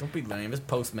lame. Don't be lame. It's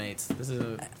Postmates. This is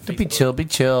a Don't be chill. Be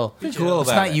chill. cool It's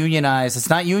about not it. unionized. It's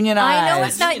not unionized. I know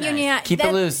it's not unionized. Keep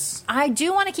it loose. I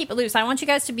do want to keep it loose. I want you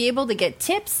guys to be able to get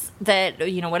tips that,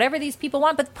 whatever these people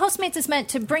want. But Postmates is meant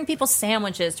to bring people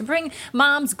sandwiches, to bring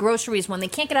moms groceries when they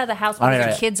can't get out of the house because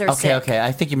their kids are sick. Okay.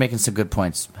 I think you're making some good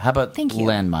points. How about Thank you.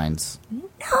 landmines?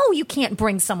 No, you can't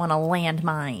bring someone a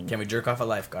landmine. Can we jerk off a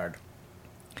lifeguard?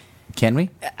 Can we?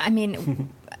 I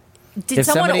mean, did If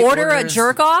someone somebody order a orders-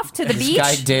 jerk off to the This beach?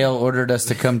 guy Dale ordered us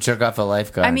to come jerk off a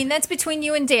lifeguard. I mean, that's between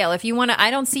you and Dale. If you want to, I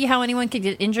don't see how anyone could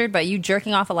get injured by you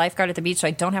jerking off a lifeguard at the beach, so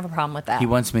I don't have a problem with that. he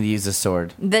wants me to use a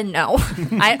sword. Then no.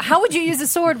 How would you use a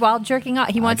sword while jerking off?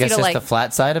 He I wants guess you to just the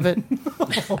flat side of it.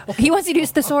 He wants you to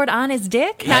use the sword on his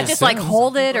dick, not just like assume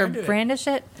hold some it people or are doing it. brandish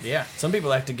it. Yeah. Some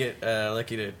people like to get like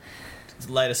you to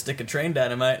light a stick of train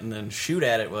dynamite and then shoot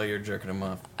at it while you're jerking them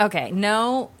off. Okay,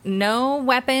 no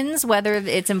weapons, whether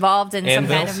it's involved in some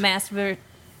kind of Anvils?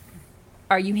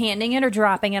 Are you handing it or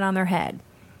dropping it on their head?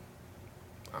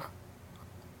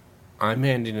 I'm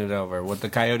handing it over. What the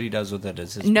coyote does with it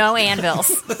is his No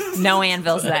anvils. No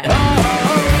anvils then.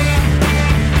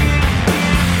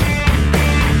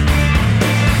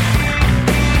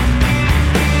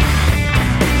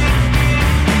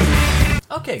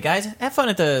 Okay, guys, have fun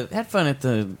at the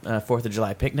 4th of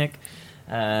July picnic.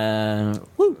 Let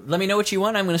me know what you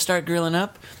want. I'm going to start grilling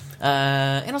up,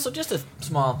 and also just a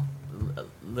small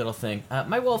little thing.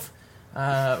 My wolf,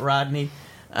 Rodney,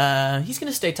 he's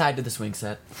going to stay tied to the swing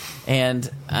set,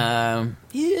 and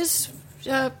he's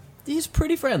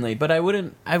pretty friendly. But I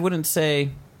wouldn't advise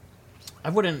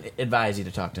you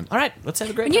to talk to him. All right, let's have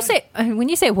a great. When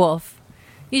you say wolf,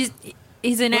 he's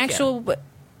an Look at actual.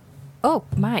 Oh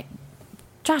my,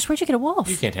 Josh, where'd you get a wolf?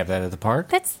 You can't have that at the park.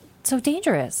 That's so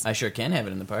dangerous. I sure can have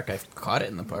it in the park. I caught it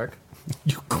in the park.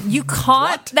 You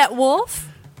caught that wolf?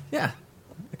 Yeah,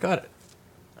 I caught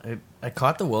it. I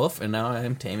caught the wolf, and now I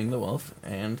am taming the wolf,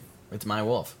 and it's my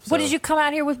wolf. What So- did you come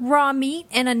out here with raw meat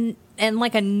and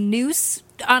like a noose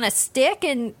on a stick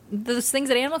and those things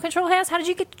that animal control has? How did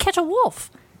you catch a wolf?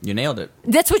 You nailed it.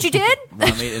 That's what you did? Raw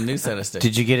meat and new set of sticks.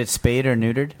 Did you get it spayed or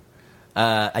neutered?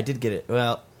 I did get it.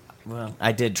 Well,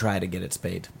 I did try to get it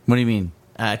spayed. What do you mean?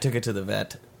 I took it to the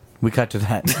vet. We cut to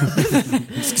that.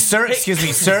 Sir, excuse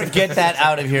me, sir, get that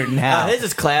out of here now. This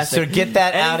is classic. Sir, get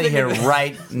that out of here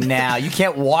right now. You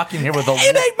can't walk in here with a...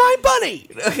 It ain't my bunny.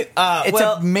 It's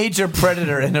a major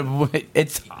predator, and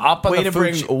it's up on Way the to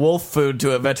food bring wolf food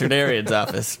to a veterinarian's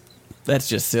office. That's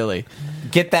just silly.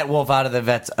 Get that wolf out of the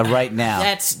vet's right now.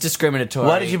 That's discriminatory.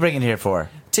 What did you bring it here for?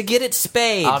 To get it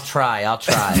spayed. I'll try.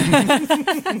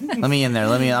 Let me in there.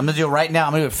 I'm going to do it right now.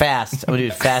 I'm going to do it fast. And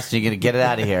you're going to get it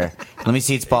out of here. Let me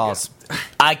see its balls.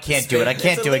 I can't do it. I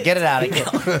can't do it. Get it out.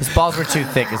 His balls were too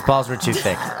thick.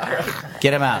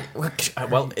 Get him out.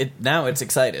 Well, now it's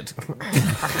excited.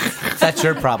 That's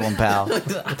your problem, pal.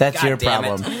 That's your damn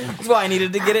problem. That's why I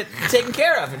needed to get it taken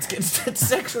care of. It's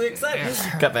sexually excited.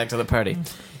 Cut back to the party.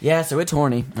 Yeah, so it's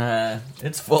horny.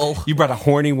 It's full. You brought a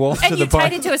horny wolf to And the you tied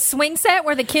party. it to a swing set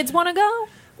where the kids want to go?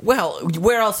 Well,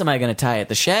 where else am I going to tie it?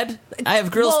 The shed? I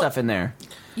have grill stuff in there.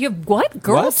 You have what?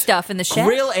 Girl What? stuff in the shed?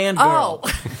 Grill and girl.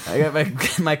 Oh. I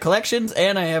got my collections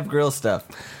and I have grill stuff.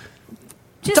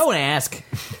 Just- Don't ask.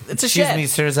 It's a Excuse shed. me,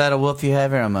 sir. Is that a wolf you have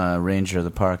here? I'm a ranger of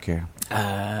the park here.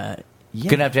 Yeah.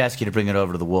 Gonna have to ask you to bring it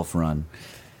over to the wolf run.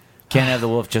 Can't have the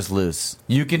wolf just loose.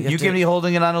 You can be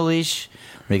holding it on a leash,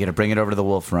 or you gotta bring it over to the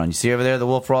wolf run. You see over there the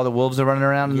wolf where all the wolves are running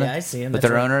around? Yeah, I see 'em. With That's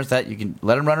their right. owners, that you can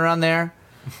let them run around there.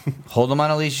 Hold them on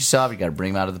a leash yourself. You gotta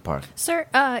bring them out of the park. Sir,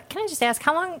 can I just ask,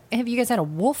 how long have you guys had a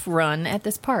wolf run at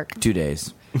this park? 2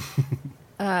 days.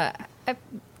 Has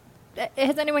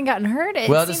anyone gotten hurt? It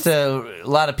Well, seems- just a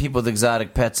lot of people with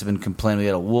exotic pets have been complaining. We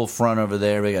got a wolf run over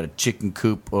there. We got a chicken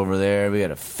coop over there. We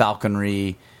got a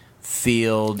falconry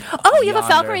field. Oh, you have a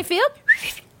yonder. falconry field?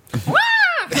 Wah!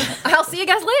 I'll see you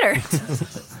guys later.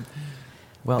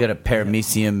 We got a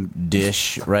paramecium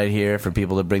dish right here for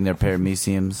people to bring their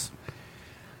parameciums.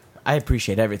 I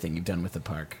appreciate everything you've done with the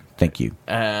park. Thank you.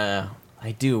 I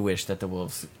do wish that the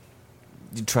wolves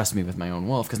you'd trust me with my own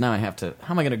wolf, because now I have to.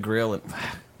 How am I going to grill it?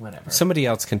 Whatever. Somebody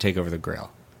else can take over the grill.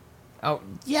 Oh,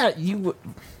 yeah, you.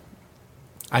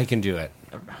 I can do it.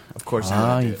 Of course.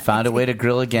 Oh, you found a way to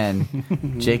grill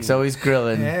again. Jake's always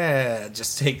grilling. Yeah,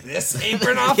 just take this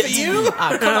apron off of you.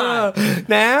 Oh, come on.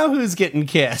 Now who's getting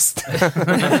kissed?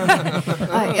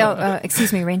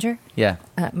 Excuse me, Ranger. Yeah.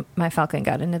 My falcon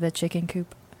got into the chicken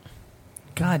coop.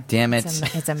 God damn it.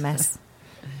 It's a mess.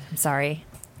 I'm sorry.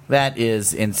 That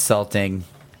is insulting.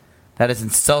 That is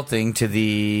insulting to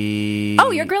the...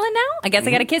 Oh, you're grilling now? I guess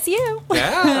I got to kiss you.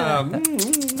 Yeah.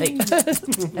 Hey,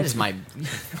 that is my.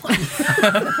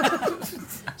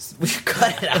 We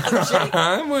cut it out, Jake.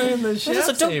 I'm wearing the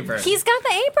chef's apron. He's got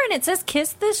the apron. It says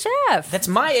kiss the chef. That's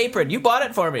my apron. You bought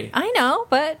it for me. I know,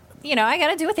 but, I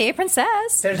got to do what the apron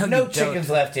says. There's no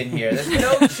chickens left in here. There's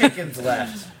no chickens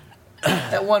left.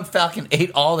 That one falcon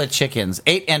ate all the chickens.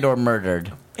 Ate and or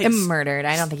murdered. Murdered.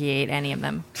 I don't think he ate any of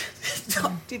them.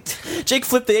 Jake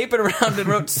flipped the apron around and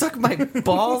wrote "suck my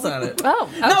balls" on it. Oh,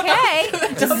 okay.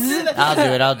 Don't do that.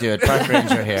 I'll do it. Park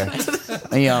ranger here.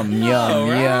 Yum, yum, yum,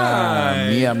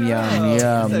 yum, yum,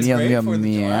 yum, That's yum, great yum, for the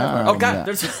yum. Oh God!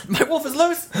 There's my wolf is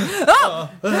loose. Oh,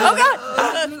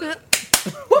 God.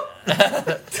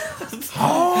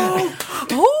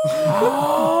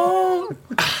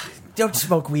 Don't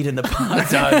smoke weed in the park.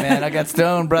 Sorry, man. I got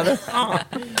stoned, brother.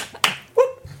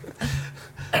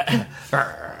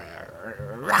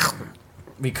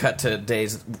 We cut to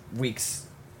days, weeks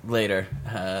later.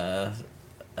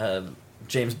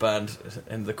 James Bond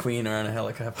and the Queen are on a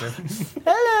helicopter.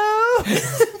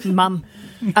 Mom,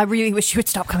 I really wish you would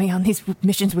stop coming on these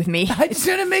missions with me. I just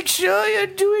want to make sure you're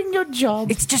doing your job.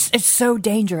 It's so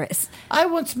dangerous. I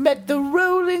once met the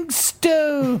Rolling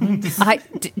Stones.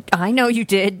 I know you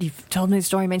did. You've told me the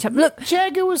story many times. Look,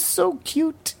 Jagger was so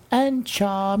cute and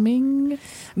charming.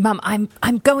 Mom,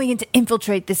 I'm going in to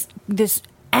infiltrate this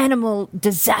animal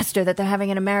disaster that they're having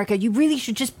in America. You really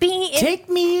should just be in. Take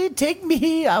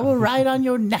me. I will ride on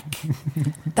your neck.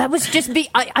 That was just be.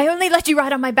 I only let you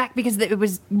ride on my back because it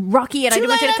was rocky and I didn't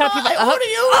want you to cut people.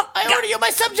 I order you, my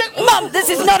subject. Mom, this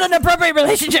is not an appropriate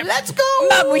relationship. Let's go.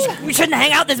 Mom, we shouldn't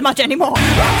hang out this much anymore.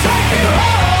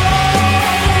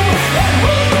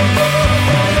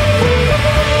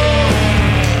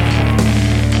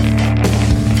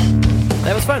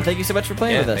 That was fun. Thank you so much for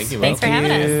playing with us. Thank you. Thanks for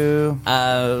having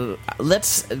us.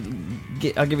 Let's.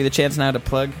 I'll give you the chance now to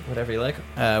plug whatever you like.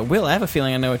 Will, I have a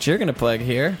feeling I know what you're going to plug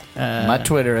here. My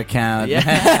Twitter account.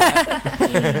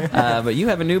 Yeah. But you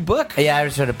have a new book. Yeah, I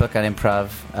just wrote a book on improv.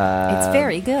 It's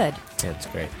very good. Yeah, it's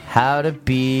great. How to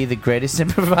be the greatest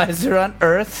improviser on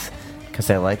earth, because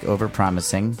I like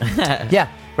over-promising. Yeah,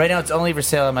 right now it's only for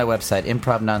sale on my website,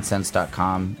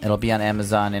 improvnonsense.com. It'll be on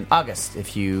Amazon in August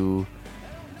if you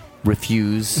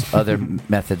refuse other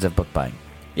methods of book buying.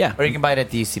 Yeah. Or you can buy it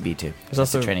at the UCB, too. There's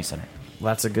also the training center.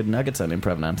 lots of good nuggets on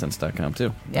improvnonsense.com,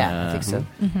 too. Yeah, I think so.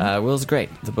 Will's great.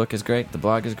 The book is great. The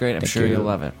blog is great. I'm sure you'll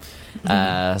love it.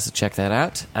 So check that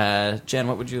out. Jen,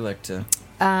 what would you like to...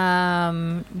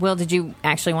 Will, did you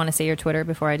actually want to say your Twitter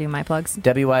before I do my plugs?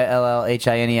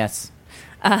 WYLLHINES.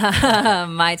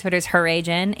 My Twitter's Hooray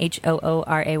Jen,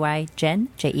 HOORAY Jen,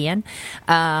 JEN.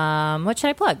 What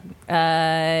should I plug?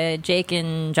 Jake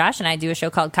and Josh and I do a show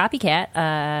called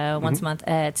Copycat once a month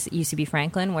at UCB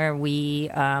Franklin, where we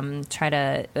try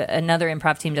to another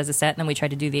improv team does a set, and then we try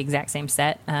to do the exact same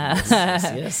set.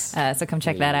 Yes. So come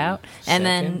check that out. And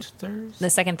then the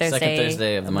second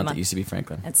Thursday of the month at UCB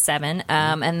Franklin. At 7.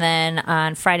 And then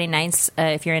on Friday nights,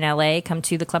 if you're in LA, come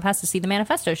to the Clubhouse to see the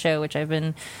Manifesto show, which I've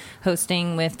been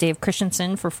hosting with Dave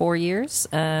Christensen for 4 years.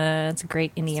 It's a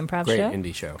great indie improv Great show.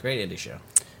 indie show. Great indie show.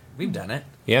 We've done it.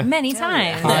 Yeah. Many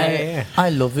times. I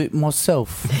love it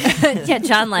myself. Yeah,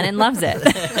 John Lennon loves it.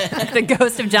 The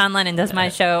ghost of John Lennon does my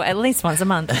show at least once a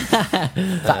month.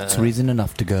 That's reason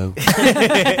enough to go.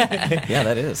 Yeah,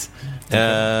 that is.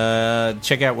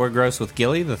 Check out We're Gross with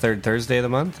Gilly the third Thursday of the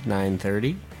month,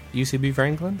 9:30, UCB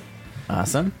Franklin.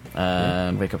 Awesome.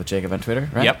 Wake Up with Jacob on Twitter,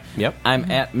 right? Yep.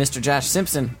 I'm at Mr. Josh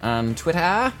Simpson on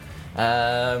Twitter.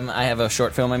 I have a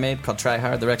short film I made called Try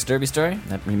Hard, the Rex Derby story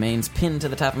that remains pinned to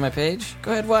the top of my page.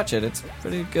 Go ahead, watch it. It's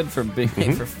pretty good for being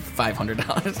made for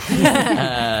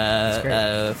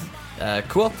 $500.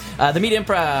 Cool. The Meat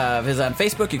Improv is on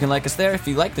Facebook. You can like us there. If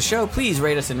you like the show, please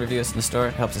rate us and review us in the store.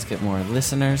 It helps us get more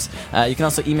listeners. You can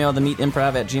also email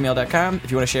themeatimprov@gmail.com if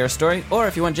you want to share a story, or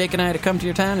if you want Jake and I to come to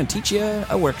your town and teach you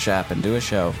a workshop and do a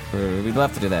show. We'd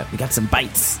love to do that. We got some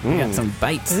bites.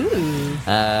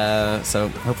 So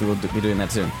hopefully we'll be doing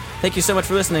that soon. Thank you so much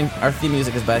for listening. Our theme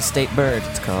music is by State Bird.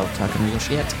 It's called Talking Real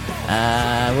Shit.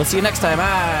 We'll see you next time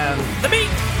on The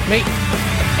Meat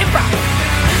Improv.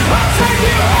 I'll take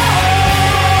you home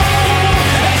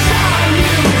and shine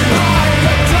you like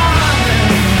a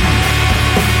diamond.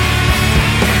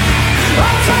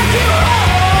 I'll take you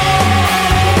home.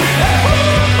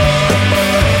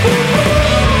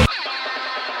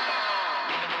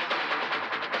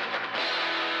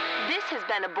 This has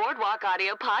been a Boardwalk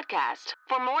Audio podcast.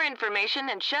 For more information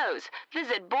and shows,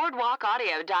 visit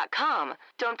boardwalkaudio.com.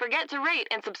 Don't forget to rate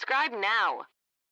and subscribe now.